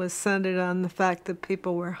attention was centered on the fact that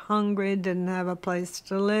people were hungry, didn't have a place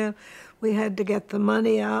to live. We had to get the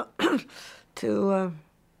money out to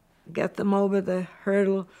get them over the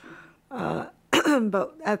hurdle.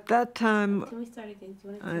 But at that time... Can we start again? Do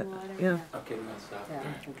you want to do water? Yeah. Okay, we're going to stop.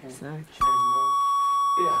 Yeah, okay. Sorry.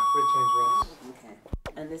 Yeah, we change roles. Okay.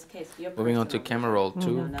 In this case, your Moving on to personal camera roll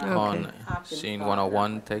vision. 2 No, on Okay. Hopkins scene thought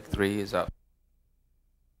 101, that take 3 is up.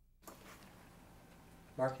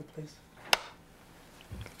 Mark it, please.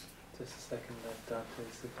 Just a second, let Dr.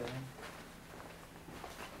 sit down.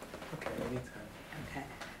 Okay, anytime. Okay.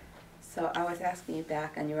 So I was asking you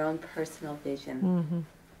back on your own personal vision. Mm-hmm.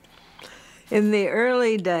 In the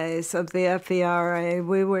early days of the FERA,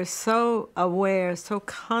 we were so aware, so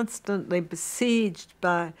constantly besieged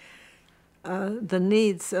by the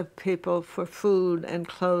needs of people for food and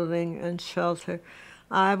clothing and shelter.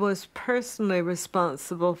 I was personally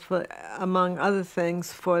responsible for, among other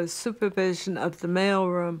things, for the supervision of the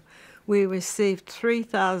mailroom. We received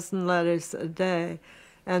 3,000 letters a day,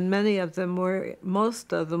 and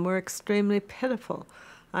most of them were extremely pitiful.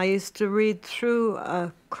 I used to read through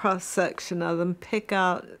a cross-section of them, pick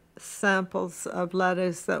out samples of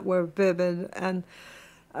letters that were vivid, and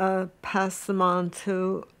pass them on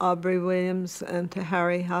to Aubrey Williams and to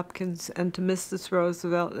Harry Hopkins and to Mrs.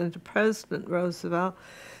 Roosevelt and to President Roosevelt,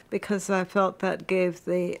 because I felt that gave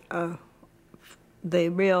the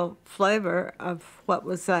real flavor of what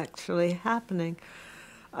was actually happening.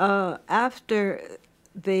 After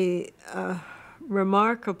the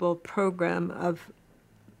remarkable program of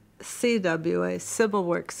CWA, Civil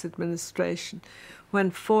Works Administration,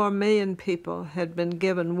 when 4 million people had been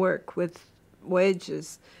given work with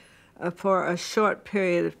wages for a short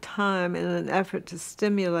period of time in an effort to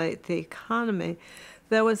stimulate the economy,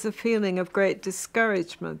 there was a feeling of great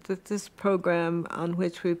discouragement that this program on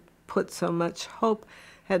which we put so much hope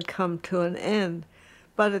had come to an end.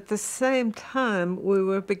 But at the same time, we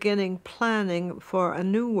were beginning planning for a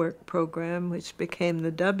new work program, which became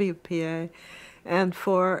the WPA, and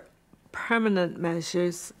for permanent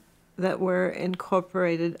measures that were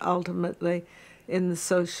incorporated ultimately in the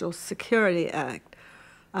Social Security Act.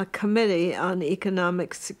 A committee on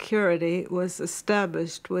economic security was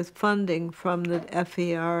established with funding from the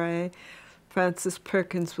FERA. Francis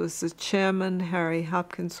Perkins was the chairman, Harry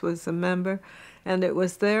Hopkins was a member, and it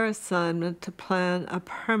was their assignment to plan a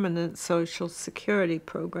permanent Social Security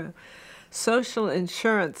program. Social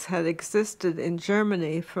insurance had existed in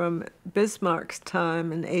Germany from Bismarck's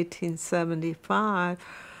time in 1875,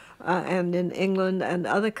 and in England and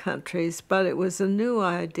other countries, but it was a new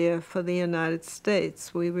idea for the United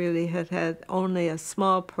States. We really had had only a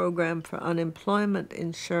small program for unemployment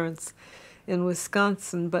insurance in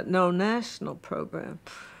Wisconsin, but no national program.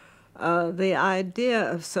 The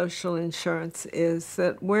idea of social insurance is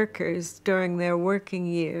that workers during their working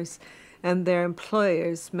years and their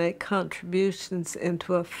employers make contributions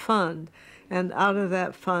into a fund, and out of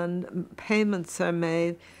that fund payments are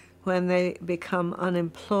made when they become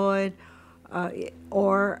unemployed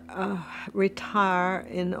or retire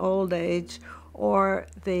in old age, or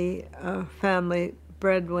the family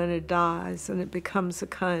breadwinner dies, and it becomes a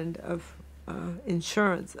kind of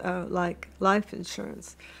insurance, like life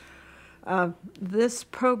insurance. This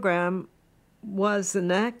program was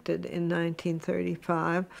enacted in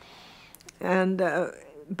 1935, and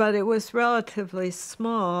but it was relatively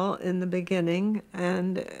small in the beginning,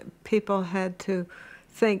 and people had to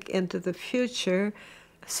think into the future,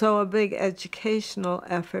 so a big educational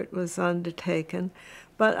effort was undertaken.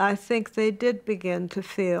 But I think they did begin to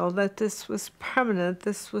feel that this was permanent,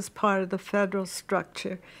 this was part of the federal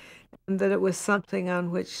structure, and that it was something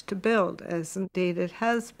on which to build, as indeed it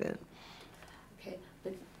has been. Okay,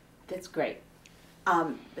 but that's great.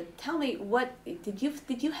 But tell me, what did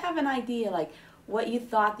you have an idea, like what you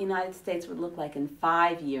thought the United States would look like in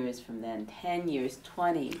 5 years from then, 10 years,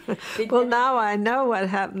 20? Well, now I know what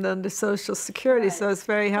happened under Social Security, right. So it's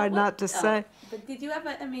very hard not to say. But did you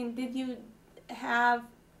ever, did you have,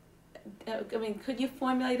 could you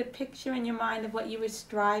formulate a picture in your mind of what you were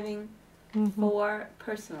striving for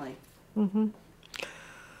personally? Mm-hmm.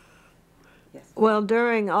 Yes. Well,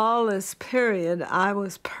 during all this period, I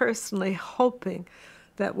was personally hoping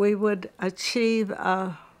that we would achieve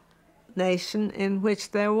a nation in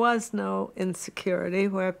which there was no insecurity,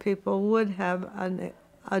 where people would have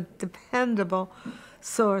a dependable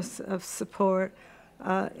source of support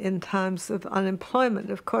in times of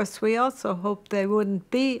unemployment. Of course, we also hoped there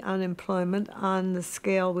wouldn't be unemployment on the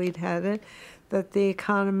scale we'd had it, that the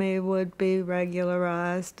economy would be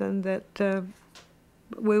regularized, and that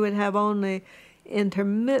we would have only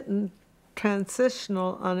intermittent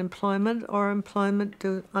transitional unemployment or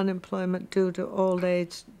unemployment due to old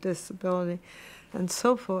age, disability, and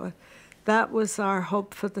so forth. That was our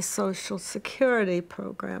hope for the Social Security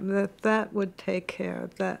program, that would take care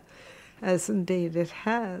of that, as indeed it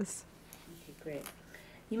has. Okay, great.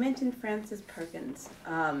 You mentioned Frances Perkins,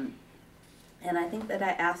 and I think that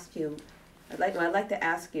I asked you, I'd like to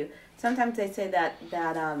ask you, sometimes they say that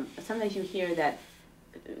sometimes you hear that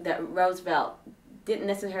Roosevelt didn't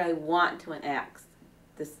necessarily want to enact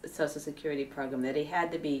this Social Security program, that he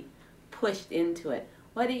had to be pushed into it.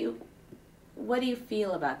 What do you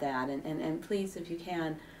feel about that? And please, if you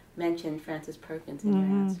can, mention Frances Perkins in your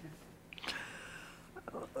answer.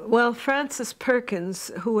 Well, Frances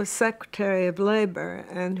Perkins, who was Secretary of Labor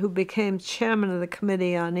and who became chairman of the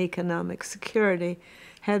Committee on Economic Security,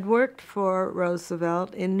 had worked for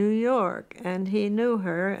Roosevelt in New York, and he knew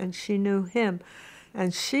her and she knew him.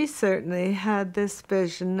 And she certainly had this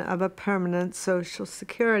vision of a permanent Social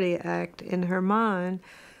Security Act in her mind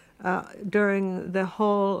during the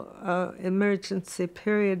whole emergency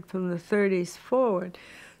period from the 30s forward.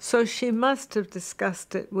 So she must have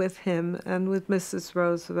discussed it with him and with Mrs.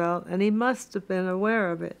 Roosevelt, and he must have been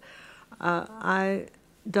aware of it. I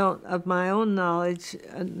don't, of my own knowledge,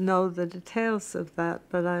 know the details of that,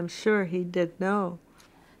 but I'm sure he did know.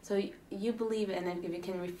 So you believe, and if you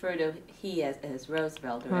can refer to he as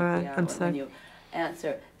Roosevelt or right, FDR when you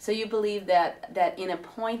answer. So you believe that in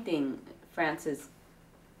appointing Frances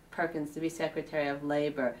Perkins to be Secretary of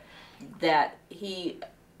Labor, that he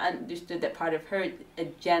understood that part of her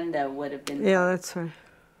agenda would have been... Yeah, that's right.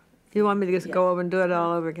 You want me to just go over and do it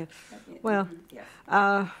all over again? Well,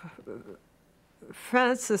 yes.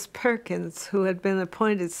 Frances Perkins, who had been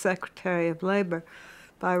appointed Secretary of Labor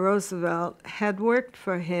by Roosevelt, had worked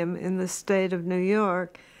for him in the state of New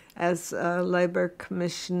York as a labor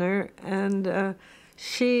commissioner, and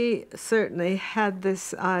she certainly had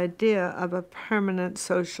this idea of a permanent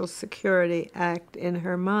Social Security Act in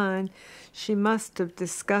her mind. She must have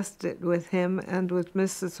discussed it with him and with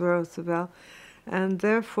Mrs. Roosevelt, and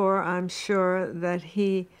therefore I'm sure that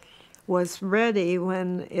he was ready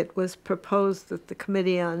when it was proposed that the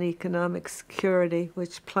Committee on Economic Security,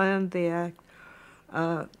 which planned the act,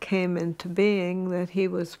 came into being, that he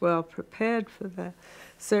was well prepared for that.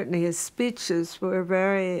 Certainly his speeches were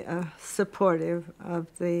very supportive of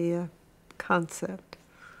the concept.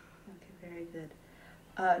 Okay, very good.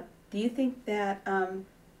 Do you think that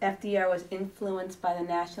FDR was influenced by the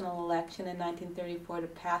national election in 1934 to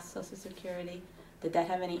pass Social Security? Did that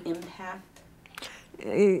have any impact?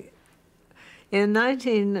 In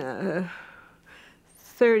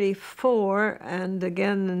 1934 and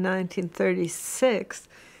again in 1936,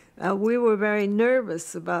 we were very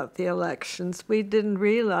nervous about the elections. We didn't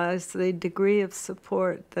realize the degree of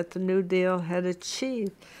support that the New Deal had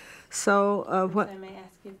achieved. So If I may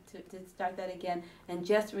ask you to start that again and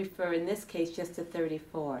just refer, in this case, just to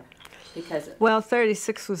 34, because... Well,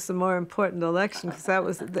 36 was the more important election because that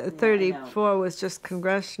was, 34 was just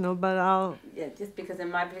congressional, but I'll... Yeah, just because in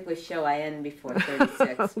my particular show I end before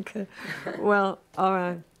 36. Okay. Well, all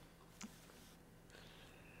right.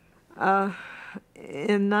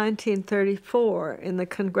 In 1934, in the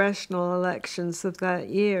congressional elections of that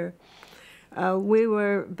year, we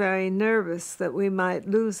were very nervous that we might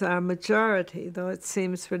lose our majority, though it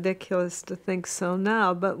seems ridiculous to think so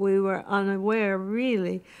now, but we were unaware,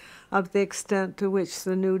 really, of the extent to which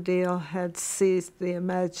the New Deal had seized the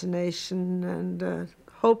imagination and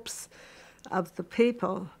hopes of the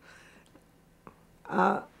people.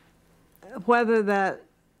 Whether that,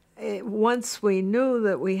 once we knew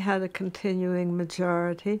that we had a continuing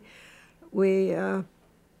majority, we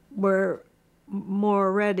were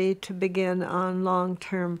more ready to begin on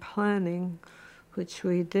long-term planning, which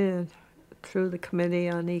we did through the Committee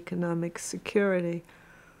on Economic Security.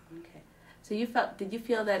 Okay. So you felt, did you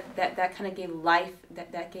feel that that kind of gave life,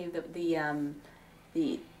 that gave that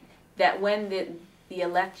when the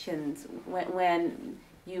elections, when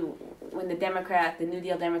the New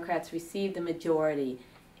Deal Democrats received the majority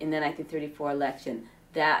in the 1934 election,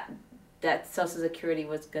 that Social Security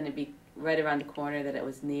was going to be right around the corner, that it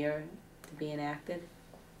was near to be enacted?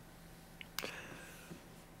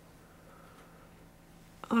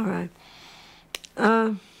 All right.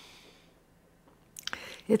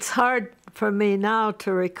 It's hard for me now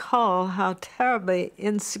to recall how terribly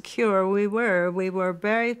insecure we were. We were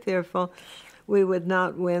very fearful we would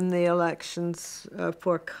not win the elections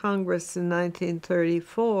for Congress in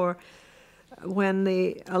 1934. When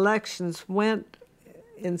the elections went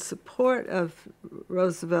in support of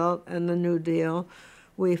Roosevelt and the New Deal,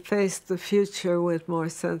 we faced the future with more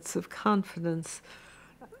sense of confidence.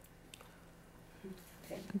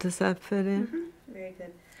 Okay. Does that fit in? Mm-hmm. Very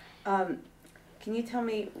good. Can you tell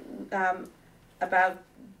me about,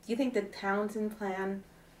 do you think the Townsend Plan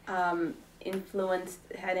had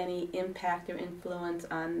any impact or influence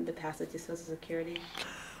on the passage of Social Security?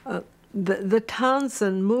 The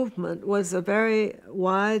Townsend movement was a very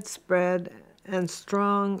widespread and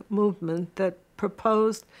strong movement that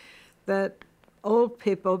proposed that old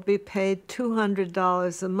people be paid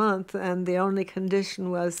 $200 a month, and the only condition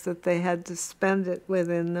was that they had to spend it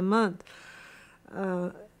within the month.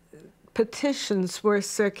 Petitions were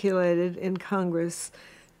circulated in Congress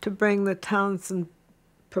to bring the Townsend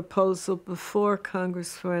proposal before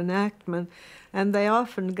Congress for enactment, and they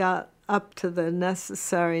often got up to the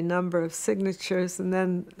necessary number of signatures, and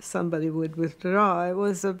then somebody would withdraw. It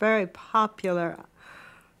was a very popular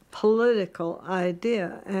political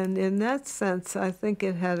idea, and in that sense, I think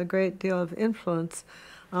it had a great deal of influence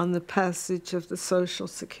on the passage of the Social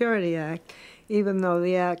Security Act, even though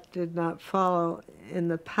the act did not follow in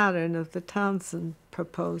the pattern of the Townsend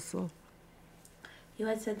proposal. You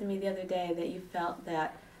had said to me the other day that you felt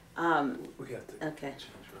that We have to okay. change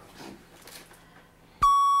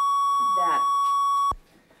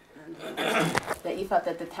that you felt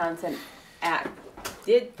that the Townsend Act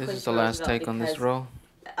did push This is the last Roosevelt take on this because, roll.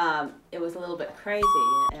 it was a little bit crazy,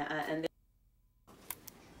 and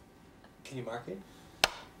Can you mark it?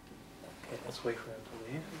 Okay, let's wait for him to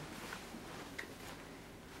leave.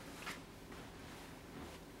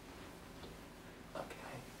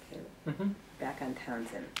 Okay. back on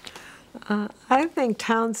Townsend. I think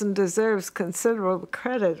Townsend deserves considerable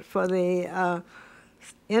credit for the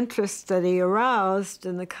interest that he aroused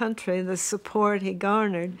in the country, the support he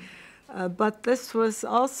garnered. But this was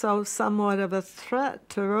also somewhat of a threat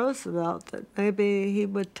to Roosevelt that maybe he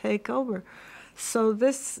would take over. So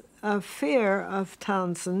this fear of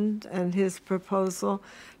Townsend and his proposal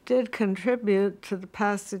did contribute to the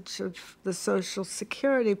passage of the Social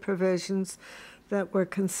Security provisions that were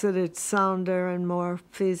considered sounder and more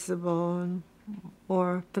feasible and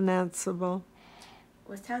more financeable.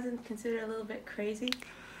 Was Townsend considered a little bit crazy?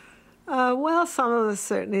 Well, some of us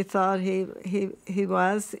certainly thought he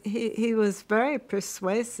was. He was very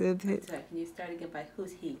persuasive. That's right. Can you start again by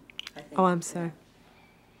who's he? I think. Oh, I'm sorry.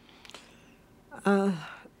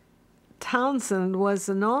 Townsend was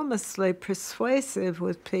enormously persuasive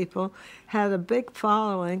with people, had a big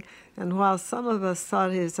following, and while some of us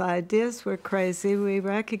thought his ideas were crazy, we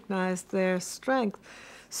recognized their strength.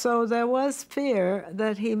 So there was fear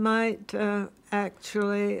that he might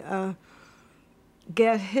actually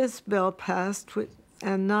get his bill passed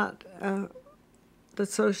and not the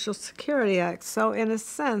Social Security Act. So in a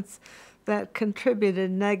sense, that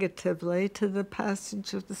contributed negatively to the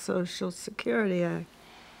passage of the Social Security Act.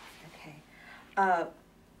 Okay.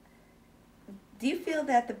 Do you feel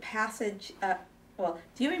that the passage, well,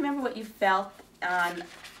 do you remember what you felt on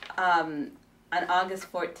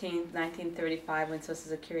August 14th, 1935, when Social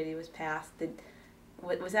Security was passed?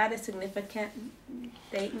 Was that a significant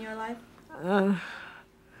date in your life?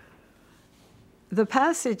 The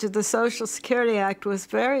passage of the Social Security Act was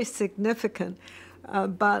very significant,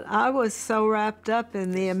 but I was so wrapped up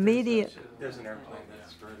in the immediate... There's an airplane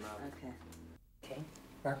that's very loud. Okay. Okay.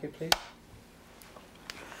 Mark it, please.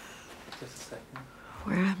 Just a second.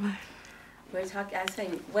 Where am I? We're talking, I was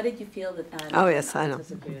saying, what did you feel that Oh, yes, I know.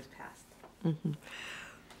 Social Security was passed? Mm-hmm.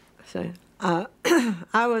 So,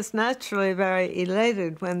 I was naturally very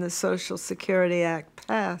elated when the Social Security Act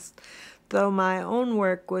passed, though my own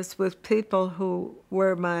work was with people who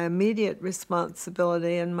were my immediate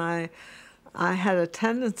responsibility, and I had a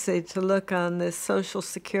tendency to look on this Social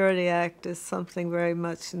Security Act as something very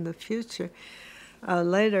much in the future.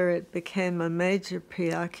 Later, it became a major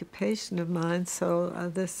preoccupation of mine, so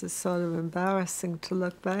this is sort of embarrassing to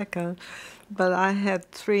look back on. But I had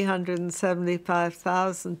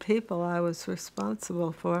 375,000 people I was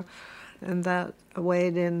responsible for, and that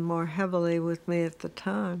weighed in more heavily with me at the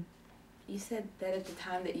time. You said that at the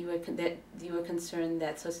time that you were concerned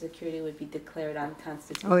that Social Security would be declared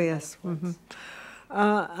unconstitutional. Oh, yes. Mm-hmm.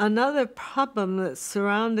 Another problem that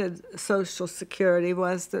surrounded Social Security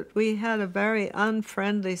was that we had a very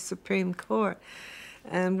unfriendly Supreme Court,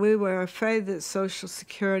 and we were afraid that Social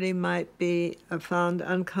Security might be found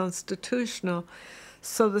unconstitutional.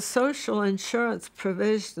 So the social insurance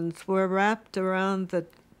provisions were wrapped around the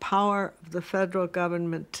power of the federal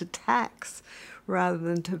government to tax rather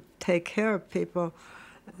than to take care of people.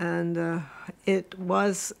 And it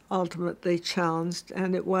was ultimately challenged,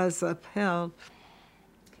 and it was upheld.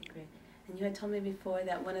 And you had told me before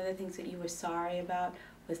that one of the things that you were sorry about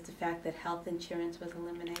was the fact that health insurance was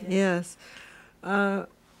eliminated. Yes.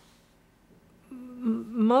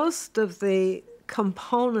 Most of the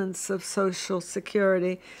components of Social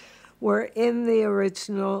Security were in the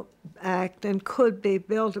original act and could be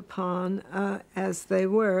built upon as they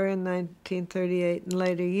were in 1938 and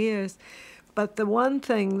later years. But the one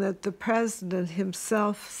thing that the president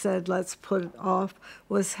himself said, let's put it off,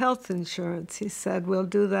 was health insurance. He said, we'll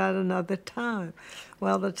do that another time.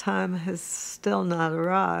 Well, the time has still not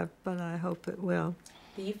arrived, but I hope it will.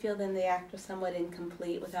 Do you feel then the act was somewhat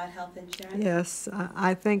incomplete without health insurance? Yes,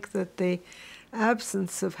 I think that the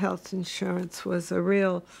absence of health insurance was a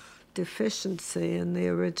real deficiency in the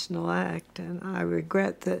original act, and I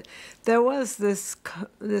regret that there was this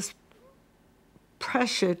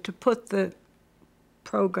pressure to put the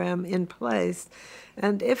program in place,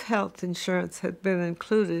 and if health insurance had been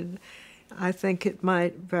included, I think it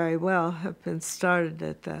might very well have been started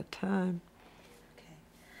at that time. Okay.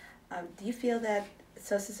 Do you feel that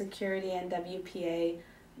Social Security and WPA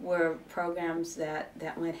were programs that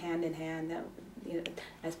went hand in hand, that, you know,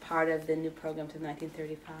 as part of the new program to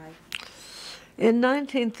 1935? In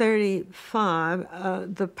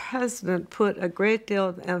 1935, the president put a great deal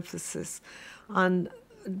of emphasis on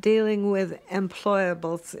dealing with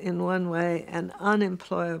employables in one way and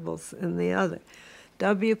unemployables in the other.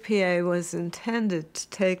 WPA was intended to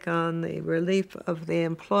take on the relief of the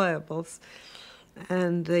employables,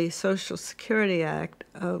 and the Social Security Act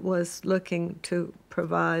was looking to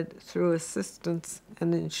provide through assistance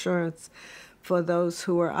and insurance for those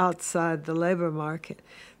who were outside the labor market.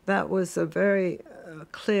 That was a very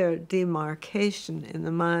clear demarcation in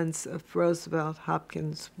the minds of Roosevelt,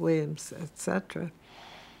 Hopkins, Williams, etc.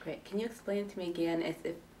 Great. Can you explain to me again, if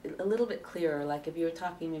a little bit clearer, like if you were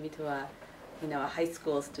talking maybe to a high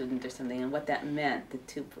school student or something, and what that meant,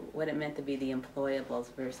 what it meant to be the employables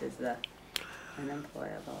versus the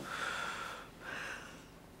unemployable?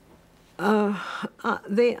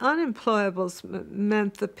 The unemployables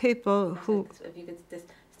meant the people who... If you could just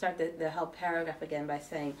start the whole paragraph again by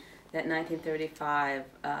saying that 1935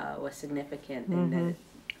 was significant in that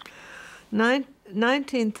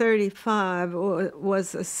 1935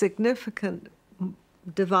 was a significant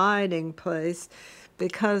dividing place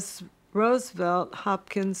because Roosevelt,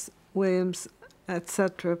 Hopkins, Williams,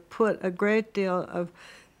 etc. put a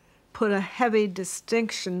heavy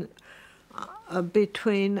distinction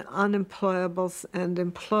between unemployables and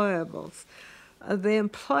employables. The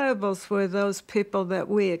employables were those people that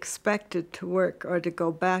we expected to work or to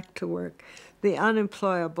go back to work. The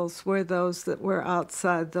unemployables were those that were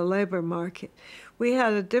outside the labor market. We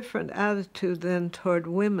had a different attitude then toward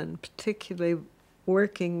women, particularly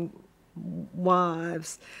working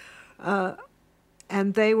wives.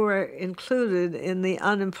 and they were included in the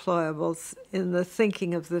unemployables in the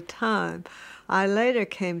thinking of the time. I later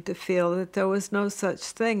came to feel that there was no such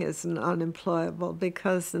thing as an unemployable,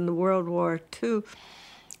 because in the World War II,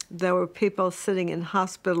 there were people sitting in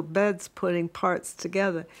hospital beds putting parts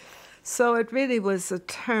together. So it really was a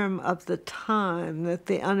term of the time that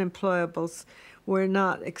the unemployables were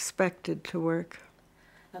not expected to work.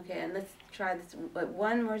 Okay, and let's try this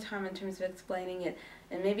one more time in terms of explaining it,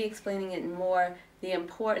 and maybe explaining it more, the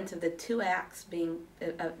importance of the two acts being,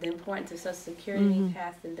 the importance of Social Security being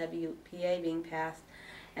passed and WPA being passed,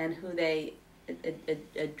 and who they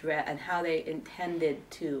address, and how they intended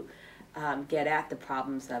to get at the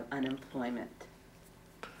problems of unemployment.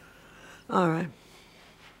 All right.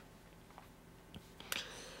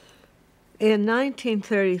 In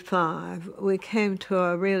 1935, we came to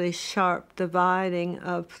a really sharp dividing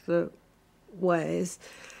of the ways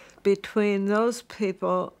between those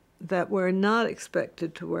people that were not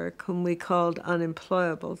expected to work, whom we called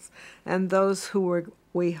unemployables, and those who were,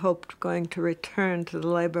 we hoped, going to return to the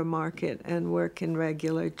labor market and work in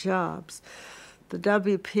regular jobs. The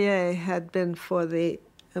WPA had been for the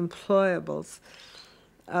employables,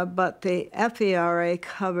 but the FERA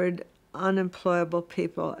covered unemployable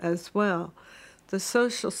people as well. The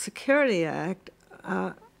Social Security Act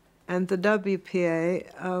and the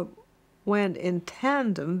WPA went in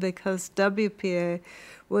tandem, because WPA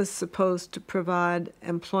was supposed to provide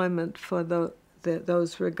employment for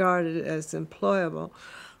those regarded as employable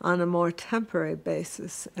on a more temporary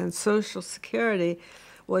basis, and Social Security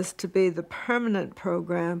was to be the permanent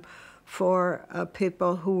program for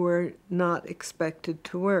people who were not expected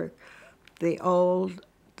to work. The old,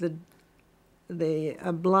 the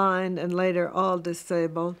blind, and later all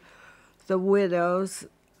disabled, the widows,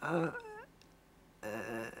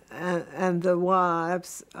 and the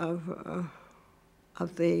wives of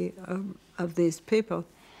these people.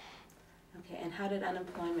 Okay, and how did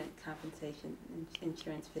unemployment compensation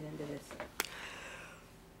insurance fit into this?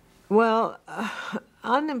 Well,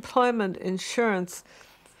 unemployment insurance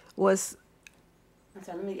was... I'm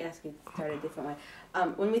sorry, let me ask you, start a different way.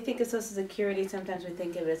 When we think of Social Security, sometimes we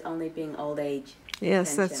think of it as only being old age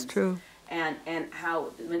Yes, pensions. that's true. And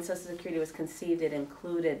how, when Social Security was conceived, it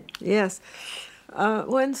included... Yes.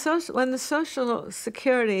 When the Social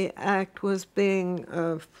Security Act was being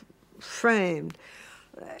framed,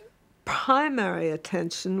 primary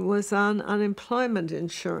attention was on unemployment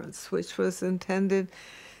insurance, which was intended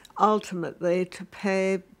ultimately to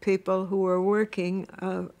pay people who were working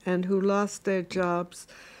and who lost their jobs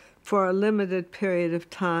for a limited period of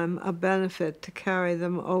time a benefit to carry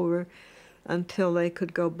them over until they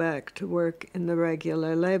could go back to work in the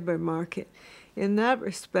regular labor market. In that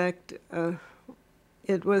respect,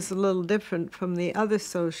 it was a little different from the other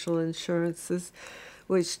social insurances,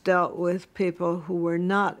 which dealt with people who were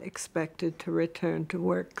not expected to return to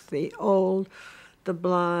work, the old, the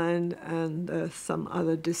blind, and some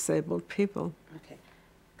other disabled people. Okay,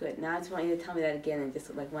 good. Now I just want you to tell me that again in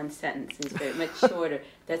just like one sentence. It's very much shorter.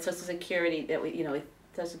 That Social Security, that we,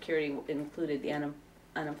 Social Security included the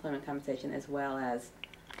unemployment compensation as well as,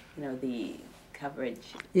 the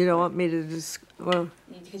coverage. You don't want me to well,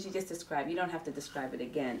 because you just described. You don't have to describe it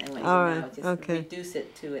again. I want you all to right, now just okay. reduce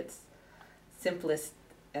it to its simplest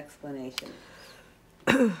explanation.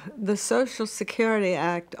 The Social Security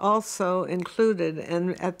Act also included,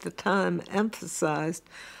 and at the time emphasized,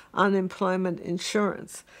 unemployment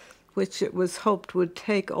insurance, which it was hoped would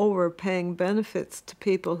take over paying benefits to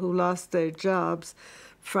people who lost their jobs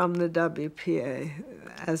from the WPA,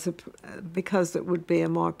 because it would be a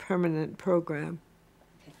more permanent program.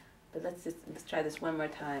 Okay, but let's try this one more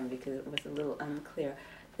time, because it was a little unclear.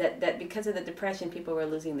 That because of the Depression, people were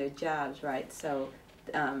losing their jobs, right? So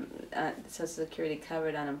Social Security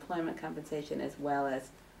covered unemployment compensation as well as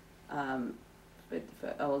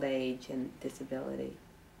for old age and disability.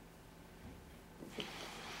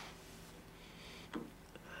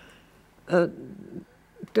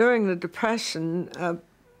 During the Depression,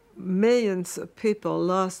 millions of people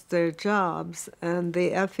lost their jobs, and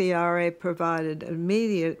the FERA provided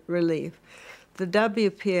immediate relief. The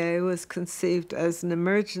WPA was conceived as an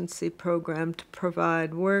emergency program to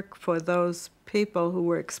provide work for those people who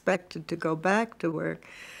were expected to go back to work,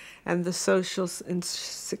 and the Social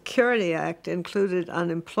Security Act included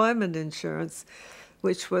unemployment insurance,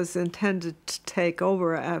 which was intended to take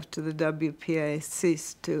over after the WPA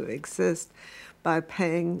ceased to exist by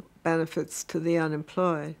paying benefits to the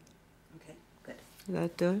unemployed. Okay, good. Did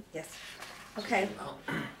that do it? Yes. Okay.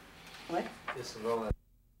 What? This is all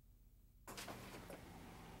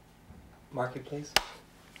Marketplace?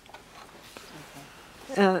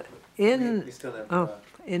 Okay. In We still have, oh,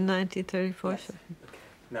 In 1934? Yes.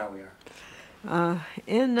 Now we are.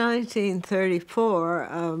 In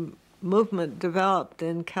 1934, movement developed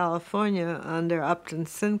in California under Upton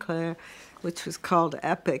Sinclair, which was called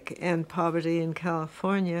EPIC, End Poverty in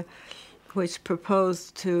California, which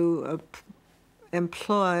proposed to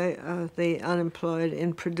employ the unemployed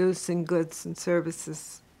in producing goods and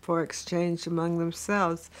services for exchange among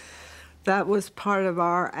themselves. That was part of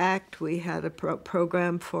our act. We had a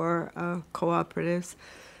program for cooperatives,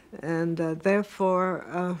 and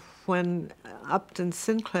therefore, when Upton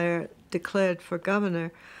Sinclair declared for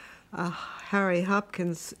governor, Harry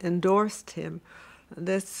Hopkins endorsed him.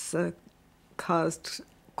 This caused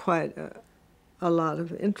quite a lot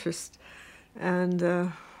of interest, and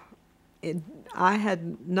I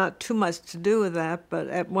had not too much to do with that, but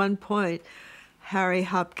at one point, Harry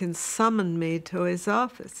Hopkins summoned me to his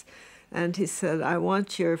office, and he said, I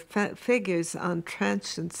want your figures on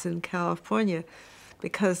transients in California,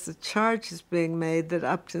 because the charge is being made that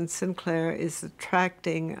Upton Sinclair is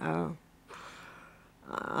attracting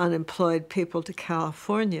unemployed people to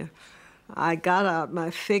California. I got out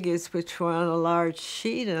my figures, which were on a large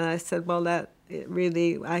sheet, and I said, well,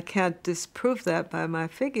 I can't disprove that by my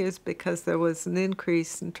figures because there was an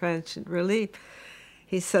increase in transient relief.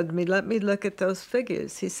 He said to me, let me look at those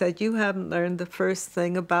figures. He said, you haven't learned the first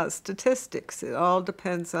thing about statistics. It all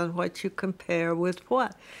depends on what you compare with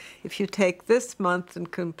what. If you take this month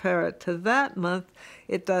and compare it to that month,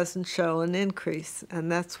 it doesn't show an increase,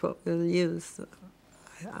 and that's what we'll use.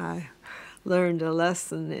 I learned a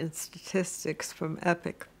lesson in statistics from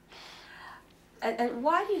EPIC. And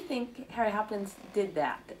why do you think Harry Hopkins did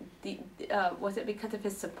that? Was it because of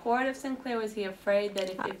his support of Sinclair? Was he afraid that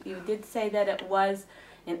if you did say that it was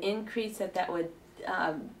an increase, that would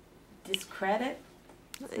discredit?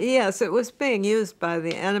 Yes, it was being used by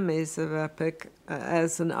the enemies of EPIC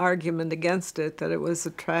as an argument against it, that it was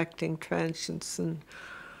attracting transients and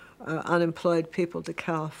unemployed people to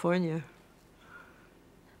California.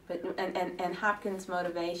 And Hopkins'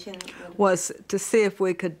 motivation was to see if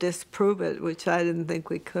we could disprove it, which I didn't think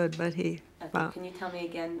we could, but he... Okay, can you tell me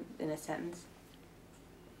again in a sentence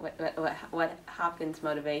what Hopkins'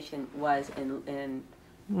 motivation was in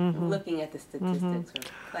looking at the statistics or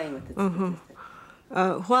playing with the statistics?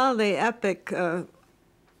 While the EPIC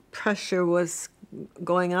pressure was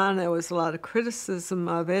going on, there was a lot of criticism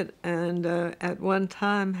of it, and at one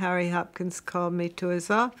time Harry Hopkins called me to his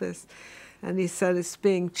office, and he said, it's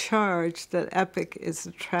being charged that EPIC is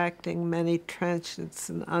attracting many transients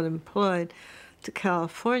and unemployed to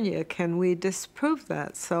California. Can we disprove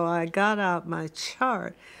that? So I got out my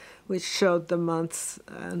chart, which showed the months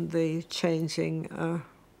and the changing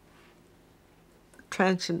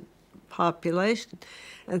transient population,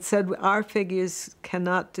 and said, our figures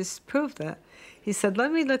cannot disprove that. He said,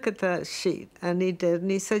 let me look at that sheet. And he did. And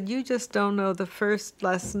he said, you just don't know the first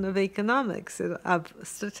lesson of economics, of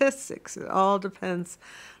statistics. It all depends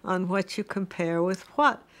on what you compare with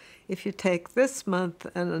what. If you take this month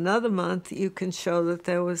and another month, you can show that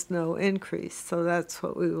there was no increase. So that's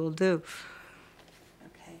what we will do.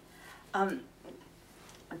 Okay.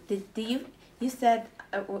 You said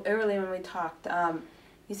earlier when we talked,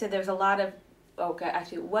 you said there was a lot of,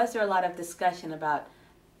 was there a lot of discussion about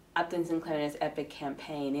Upton Sinclair and his EPIC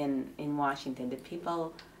campaign in Washington? Did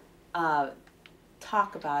people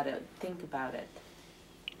talk about it, think about it?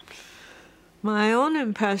 My own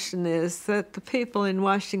impression is that the people in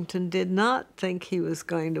Washington did not think he was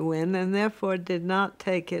going to win and therefore did not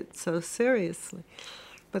take it so seriously.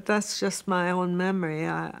 But that's just my own memory.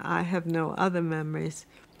 I have no other memories.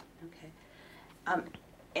 Okay.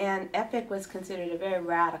 And EPIC was considered a very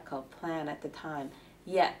radical plan at the time,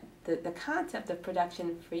 yet the concept of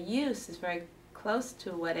production for use is very close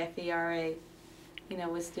to what FERA,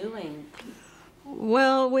 was doing.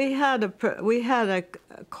 Well, we had a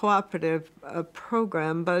cooperative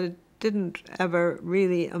program, but it didn't ever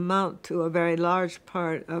really amount to a very large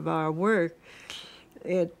part of our work.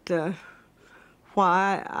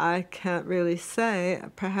 Why, I can't really say.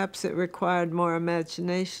 Perhaps it required more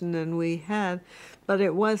imagination than we had, but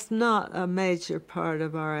it was not a major part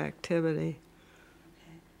of our activity.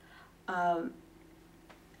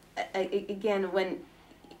 Again, when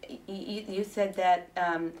you said that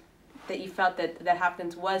that you felt that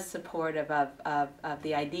Hopkins was supportive of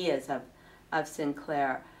the ideas of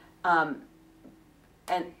Sinclair, but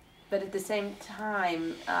at the same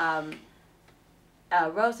time,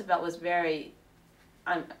 Roosevelt was very.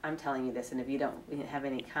 I'm telling you this, and if you don't have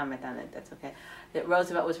any comment on it, that's okay. That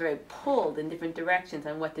Roosevelt was very pulled in different directions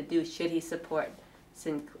on what to do. Should he support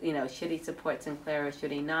should he support Sinclair or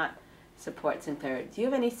should he not support Sinclair? Do you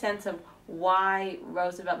have any sense of why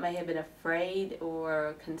Roosevelt may have been afraid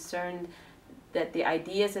or concerned that the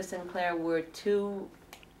ideas of Sinclair were too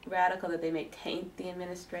radical, that they may taint the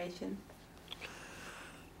administration?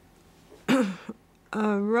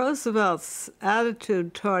 Roosevelt's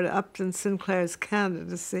attitude toward Upton Sinclair's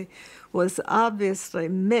candidacy was obviously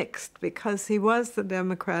mixed because he was the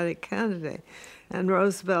Democratic candidate, and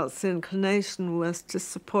Roosevelt's inclination was to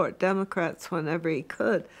support Democrats whenever he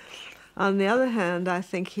could. On the other hand, I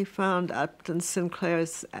think he found Upton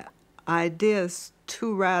Sinclair's ideas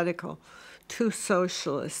too radical, too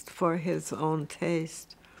socialist for his own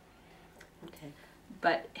taste. Okay.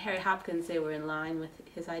 But Harry Hopkins, they were in line with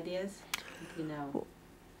his ideas? You know.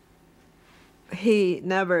 He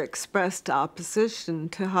never expressed opposition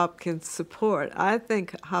to Hopkins' support. I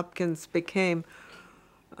think Hopkins became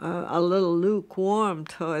a little lukewarm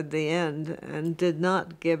toward the end and did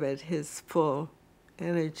not give it his full,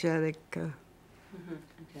 energetic,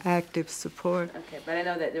 active support. Okay, but I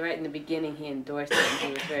know that right in the beginning he endorsed it and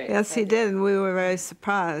he was very Yes, he did, and we were very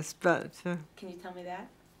surprised, but... Can you tell me that?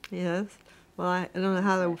 Yes. Well, I don't know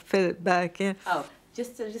how to fit it back in. Oh,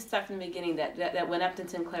 just start from the beginning, that when Upton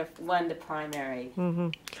Sinclair won the primary.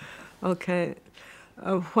 Okay.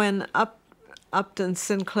 When Upton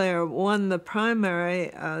Sinclair won the primary,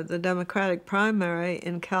 the Democratic primary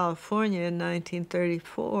in California in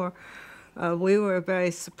 1934, we were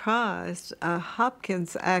very surprised.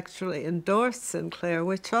 Hopkins actually endorsed Sinclair,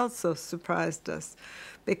 which also surprised us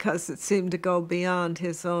because it seemed to go beyond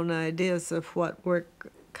his own ideas of what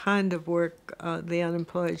kind of work the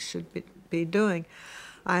unemployed should be doing.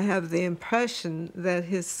 I have the impression that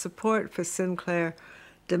his support for Sinclair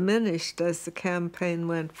diminished as the campaign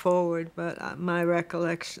went forward, but my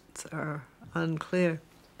recollections are unclear.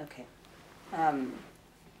 Okay. Okay.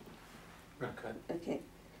 Okay.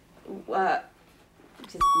 Let me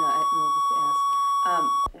just ask.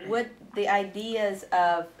 Would the ideas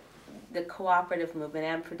of the cooperative movement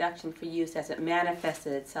and production for use as it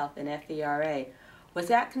manifested itself in FERA, was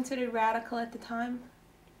that considered radical at the time?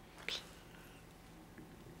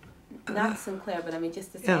 Not Sinclair, but I mean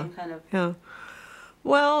just the same kind of... Yeah.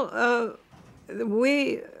 Well,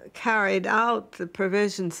 we carried out the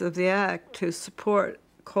provisions of the Act to support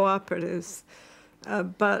cooperatives,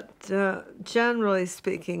 but generally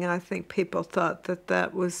speaking, I think people thought that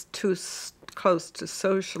that was too close to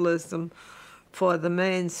socialism for the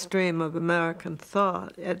mainstream of American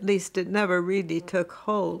thought. At least it never really took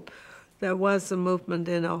hold. There was a movement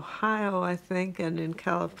in Ohio, I think, and in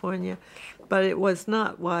California, but it was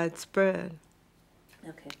not widespread.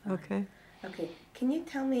 Okay. Okay. Okay. Can you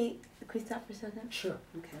tell me, can we stop for a second? Sure.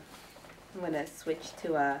 Okay. I'm going to switch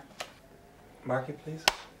to Mark it, please.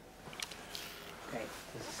 Great.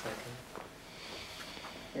 Just a second.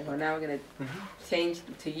 Okay, well, now we're going to change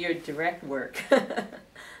to your direct work.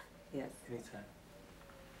 Yes. Anytime.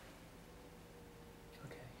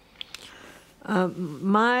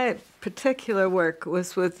 My particular work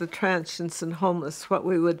was with the transients and homeless, what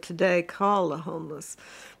we would today call the homeless.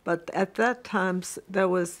 But at that time, there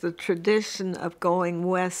was the tradition of going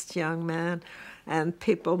west, young man, and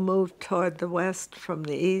people moved toward the west from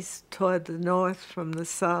the east, toward the north from the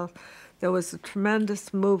south. There was a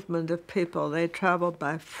tremendous movement of people. They traveled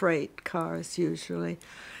by freight cars usually.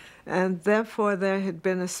 And therefore, there had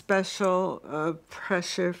been a special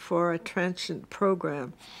pressure for a transient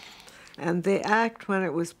program. And the Act, when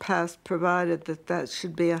it was passed, provided that that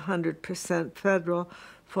should be 100% federal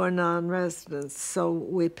for non-residents, so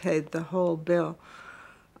we paid the whole bill.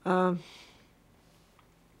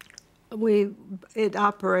 It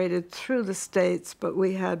operated through the states, but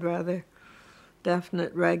we had rather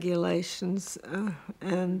definite regulations.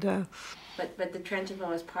 But the transient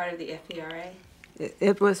one was part of the FERA?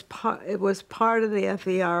 It was part of the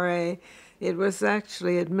FERA. It was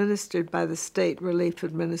actually administered by the state relief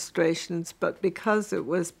administrations, but because it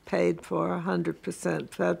was paid for 100%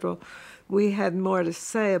 federal, we had more to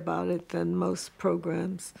say about it than most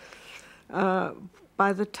programs.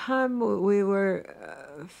 By the time we were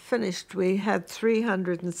finished, we had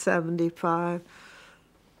 375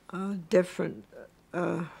 different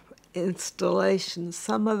installations.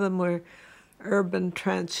 Some of them were urban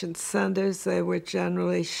transient centers. They were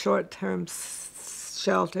generally short-term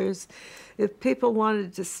shelters. If people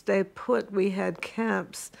wanted to stay put, we had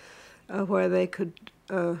camps where they could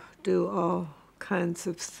do all kinds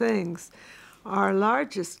of things. Our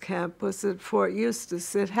largest camp was at Fort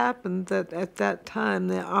Eustis. It happened that at that time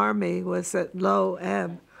the Army was at low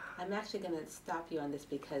ebb. I'm actually going to stop you on this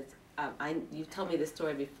because you've told me this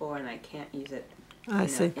story before and I can't use it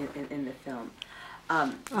in the film. All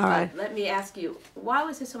right. Let me ask you, why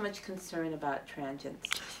was there so much concern about transients?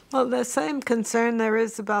 Well, the same concern there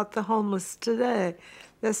is about the homeless today.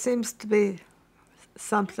 There seems to be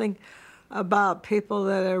something about people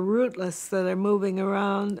that are rootless, that are moving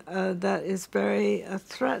around, that is very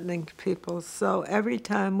threatening to people. So every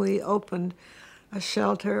time we opened a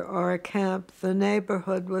shelter or a camp, the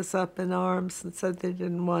neighborhood was up in arms and said they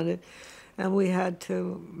didn't want it. And we had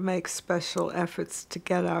to make special efforts to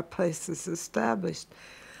get our places established.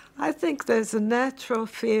 I think there's a natural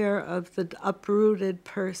fear of the uprooted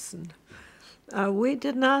person. We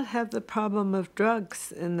did not have the problem of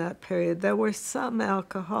drugs in that period. There were some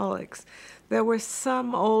alcoholics. There were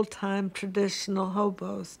some old-time traditional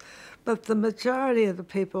hobos. But the majority of the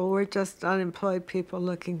people were just unemployed people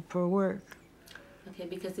looking for work. Okay,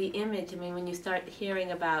 because the image, I mean, when you start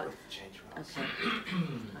hearing about... Okay.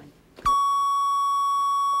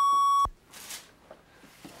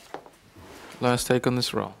 Last take on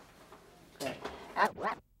this roll. Good.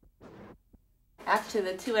 Actually,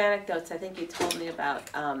 the two anecdotes I think you told me about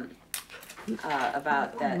the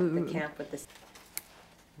camp with the...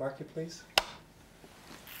 Mark it, please.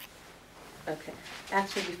 Okay.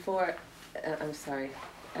 Actually, before... I'm sorry.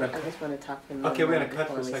 I just want to talk for a minute. Okay, we're going to cut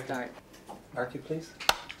for a before we second. start. Mark it, please.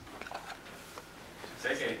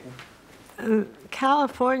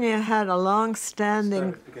 California had a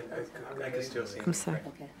long-standing... I can still see. I'm sorry.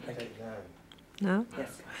 Okay. Thank you. No?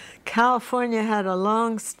 Yes. California had a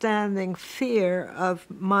long-standing fear of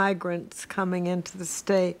migrants coming into the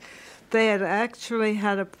state. They had actually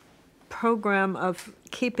had a program of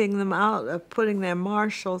keeping them out, of putting their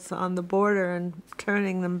marshals on the border and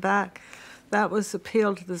turning them back. That was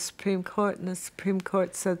appealed to the Supreme Court, and the Supreme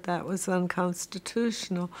Court said that was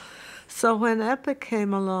unconstitutional. So when EPIC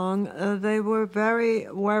came along, they were very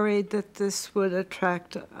worried that this would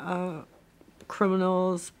attract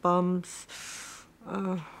criminals, bums,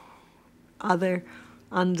 other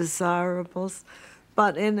undesirables.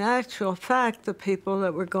 But in actual fact, the people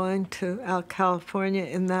that were going to California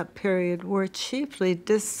in that period were chiefly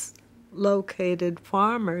dislocated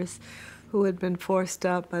farmers who had been forced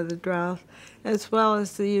out by the drought, as well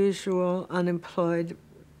as the usual unemployed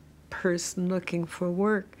person looking for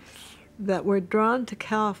work, that were drawn to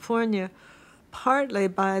California partly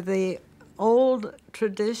by the old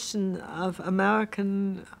tradition of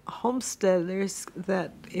American homesteaders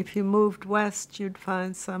that if you moved west, you'd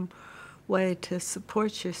find some way to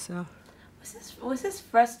support yourself. Was this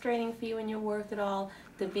frustrating for you in your work at all,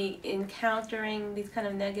 to be encountering these kind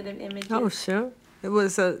of negative images? Oh, sure. It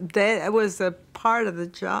was a part of the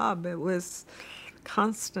job. It was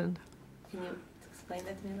constant. Can you explain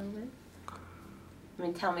that to me a little bit? I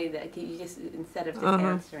mean, tell me that. You just, instead of just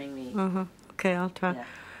answering me. Okay, I'll try.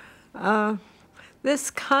 Yeah.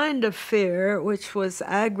 This kind of fear, which was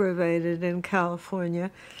aggravated in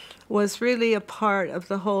California, was really a part of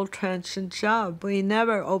the whole transient job. We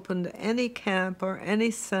never opened any camp or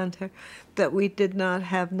any center that we did not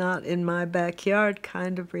have not in my backyard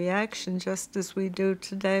kind of reaction, just as we do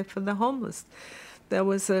today for the homeless. There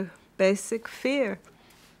was a basic fear.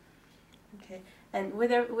 Okay. And were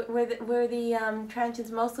the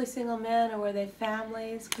transients mostly single men, or were they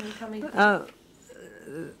families? Can you tell me?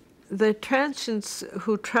 The transients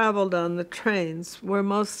who traveled on the trains were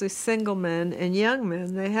mostly single men and young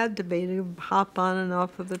men. They had to be to hop on and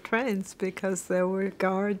off of the trains because there were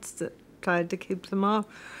guards that tried to keep them off.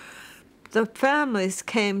 The families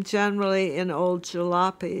came generally in old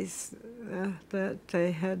jalopies that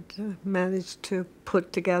they had managed to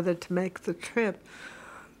put together to make the trip.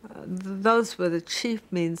 Those were the chief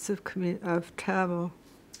means of travel.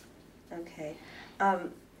 Okay.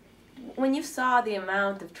 When you saw the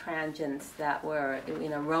amount of transients that were,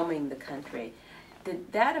 roaming the country,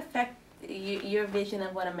 did that affect your vision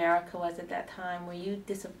of what America was at that time? Were you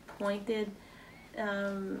disappointed?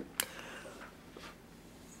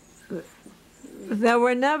 There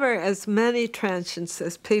were never as many transients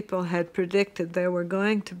as people had predicted there were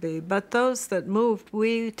going to be, but those that moved,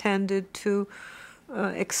 we tended to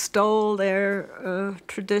extol their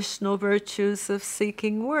traditional virtues of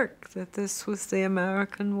seeking work, that this was the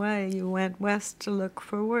American way. You went west to look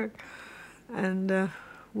for work, and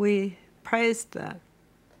we praised that.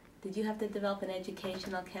 Did you have to develop an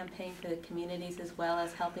educational campaign for the communities as well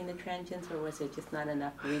as helping the transients, or was there just not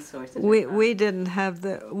enough resources? We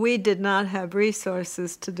did not have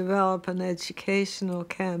resources to develop an educational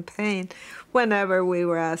campaign. Whenever we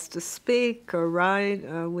were asked to speak or write,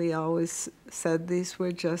 we always said these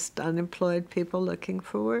were just unemployed people looking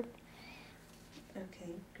for work.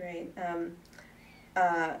 Okay, great.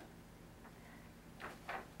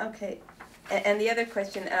 Okay, and the other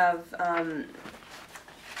question of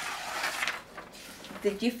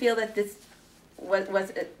did you feel that this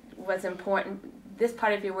was important? This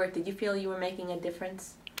part of your work, did you feel you were making a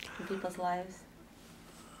difference in people's lives?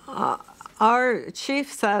 Our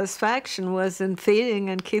chief satisfaction was in feeding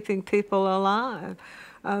and keeping people alive,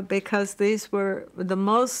 because these were the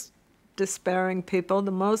most despairing people,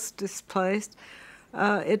 the most displaced.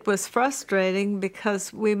 It was frustrating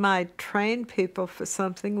because we might train people for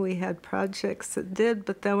something. We had projects that did,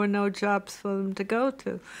 but there were no jobs for them to go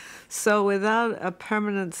to. So without a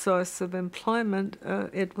permanent source of employment,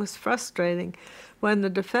 it was frustrating. When the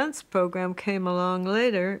defense program came along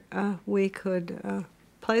later, we could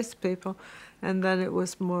place people, and then it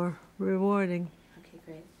was more rewarding. Okay,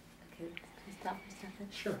 great. Okay, can you stop for a second?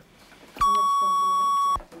 Sure. How much film do you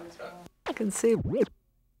have in this role? I can see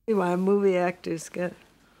why movie actors get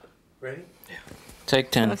Ready? Take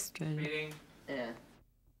 10. frustrated. Meeting.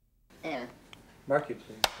 Yeah. Mark you,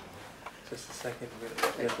 please. Just a second.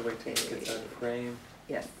 We have to wait till it gets out of frame.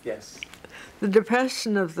 Yes. Yes. The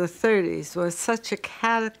Depression of the 30s was such a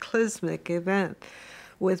cataclysmic event,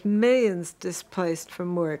 with millions displaced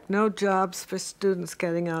from work, no jobs for students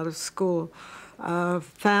getting out of school,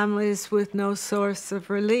 families with no source of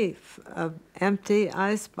relief, empty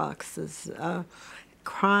ice boxes,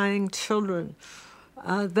 crying children,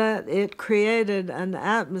 that it created an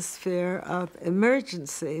atmosphere of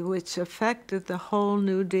emergency which affected the whole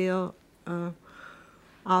New Deal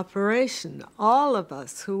operation. All of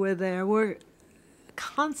us who were there were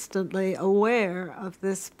constantly aware of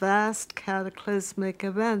this vast cataclysmic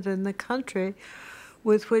event in the country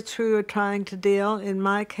with which we were trying to deal, in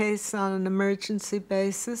my case on an emergency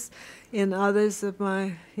basis, in others of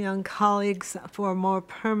my young colleagues for more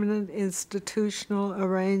permanent institutional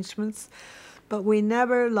arrangements. But we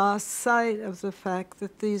never lost sight of the fact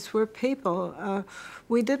that these were people.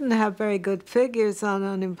 We didn't have very good figures on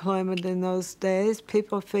unemployment in those days.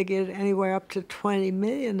 People figured anywhere up to 20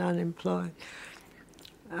 million unemployed.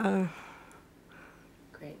 Great.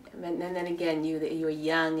 And then again, you were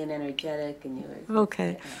young and energetic, and you were...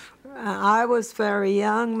 Okay. I was very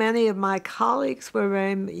young. Many of my colleagues were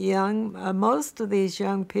very young. Most of these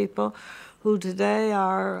young people who today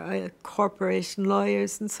are corporation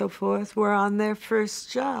lawyers and so forth were on their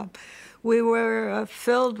first job. We were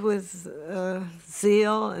filled with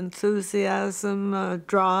zeal, enthusiasm,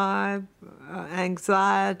 drive,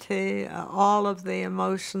 anxiety, all of the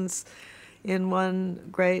emotions in one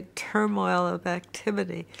great turmoil of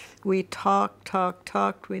activity. We talked.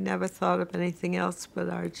 We never thought of anything else but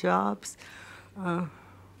our jobs.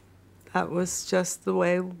 That was just the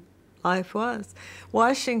way life was.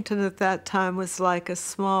 Washington at that time was like a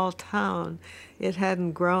small town. It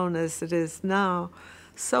hadn't grown as it is now.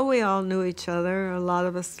 So we all knew each other. A lot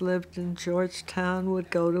of us lived in Georgetown, would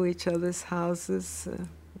go to each other's houses.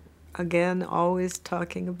 Again, always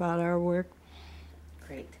talking about our work.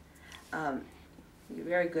 Great. You're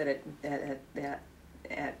very good at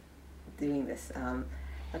doing this.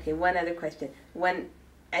 Okay, one other question. When,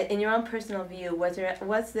 in your own personal view, was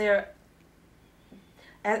there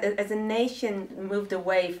as a nation moved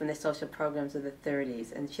away from the social programs of the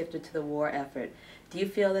 30s and shifted to the war effort, do you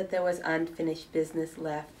feel that there was unfinished business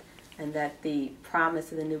left and that the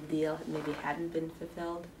promise of the New Deal maybe hadn't been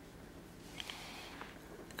fulfilled?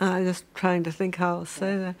 I'm just trying to think how I'll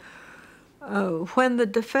say that. When the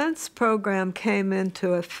defense program came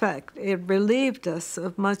into effect, it relieved us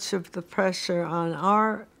of much of the pressure on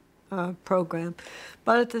our program,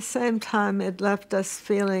 but at the same time it left us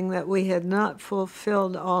feeling that we had not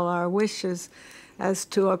fulfilled all our wishes as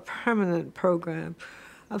to a permanent program.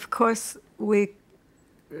 Of course, we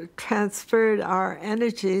transferred our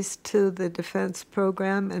energies to the defense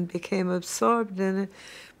program and became absorbed in it,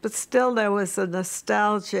 but still there was a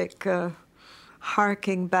nostalgic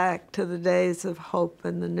harking back to the days of hope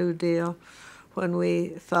and the New Deal when we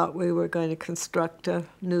thought we were going to construct a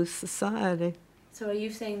new society. So are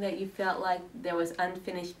you saying that you felt like there was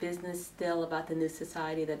unfinished business still about the new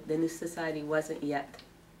society, that the new society wasn't yet?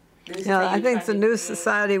 Yeah, I think the new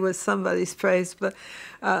society was somebody's phrase, but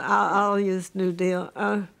I'll use New Deal.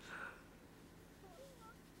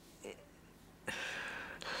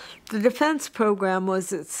 The defense program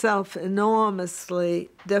was itself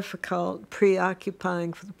enormously difficult,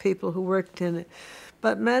 preoccupying for the people who worked in it.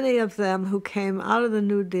 But many of them who came out of the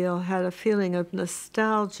New Deal had a feeling of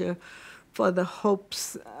nostalgia for the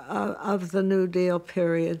hopes of the New Deal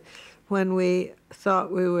period, when we thought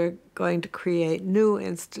we were going to create new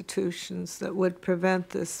institutions that would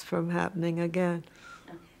prevent this from happening again.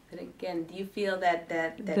 Okay. But again, do you feel that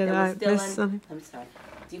there was still I'm sorry.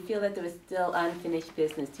 Do you feel that there was still unfinished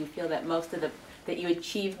business? Do you feel that that you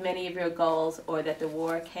achieved many of your goals, or that the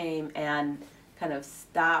war came and kind of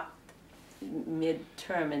stopped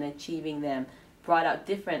midterm and achieving them brought out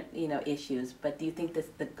different, issues, but do you think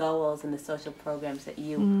that the goals and the social programs that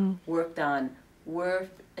you worked on were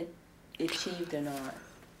achieved or not?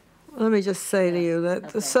 Let me just say to you that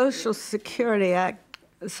the Okay. Social Security Act,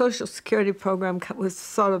 the Social Security program was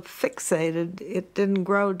sort of fixated. It didn't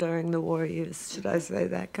grow during the war years, should I say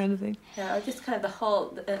that kind of thing? Yeah, or just kind of the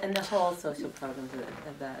whole social programs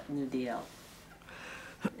of the New Deal.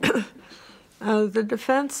 The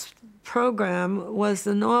defense program was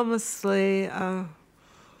enormously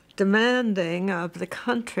demanding of the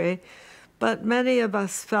country, but many of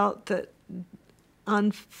us felt that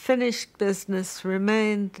unfinished business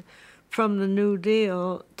remained from the New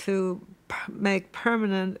Deal to make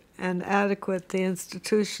permanent and adequate the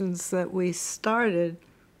institutions that we started.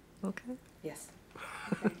 Okay? Yes.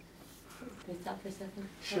 Okay. Can we stop for a second?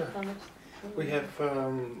 Sure. How much? We have 60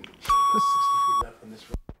 feet left on this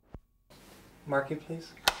road. Mark it,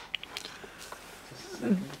 please. Just a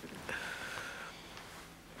second.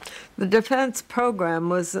 The defense program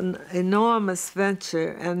was an enormous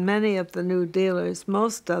venture, and many of the New Dealers,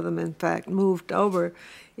 most of them in fact, moved over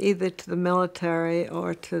either to the military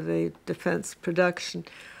or to the defense production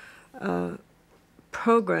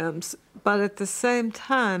programs. But at the same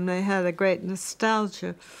time, they had a great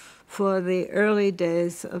nostalgia for the early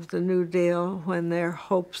days of the New Deal, when their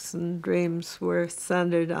hopes and dreams were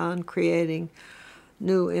centered on creating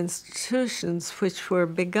new institutions, which were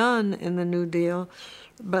begun in the New Deal,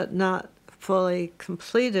 but not fully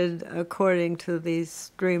completed according to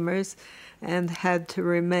these dreamers, and had to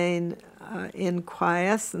remain in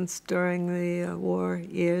quiescence during the war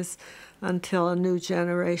years until a new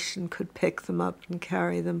generation could pick them up and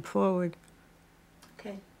carry them forward.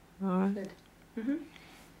 Okay. All right? Good. Mm-hmm.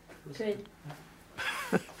 Good.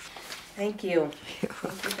 Thank you.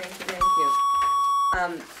 Thank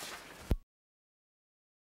you.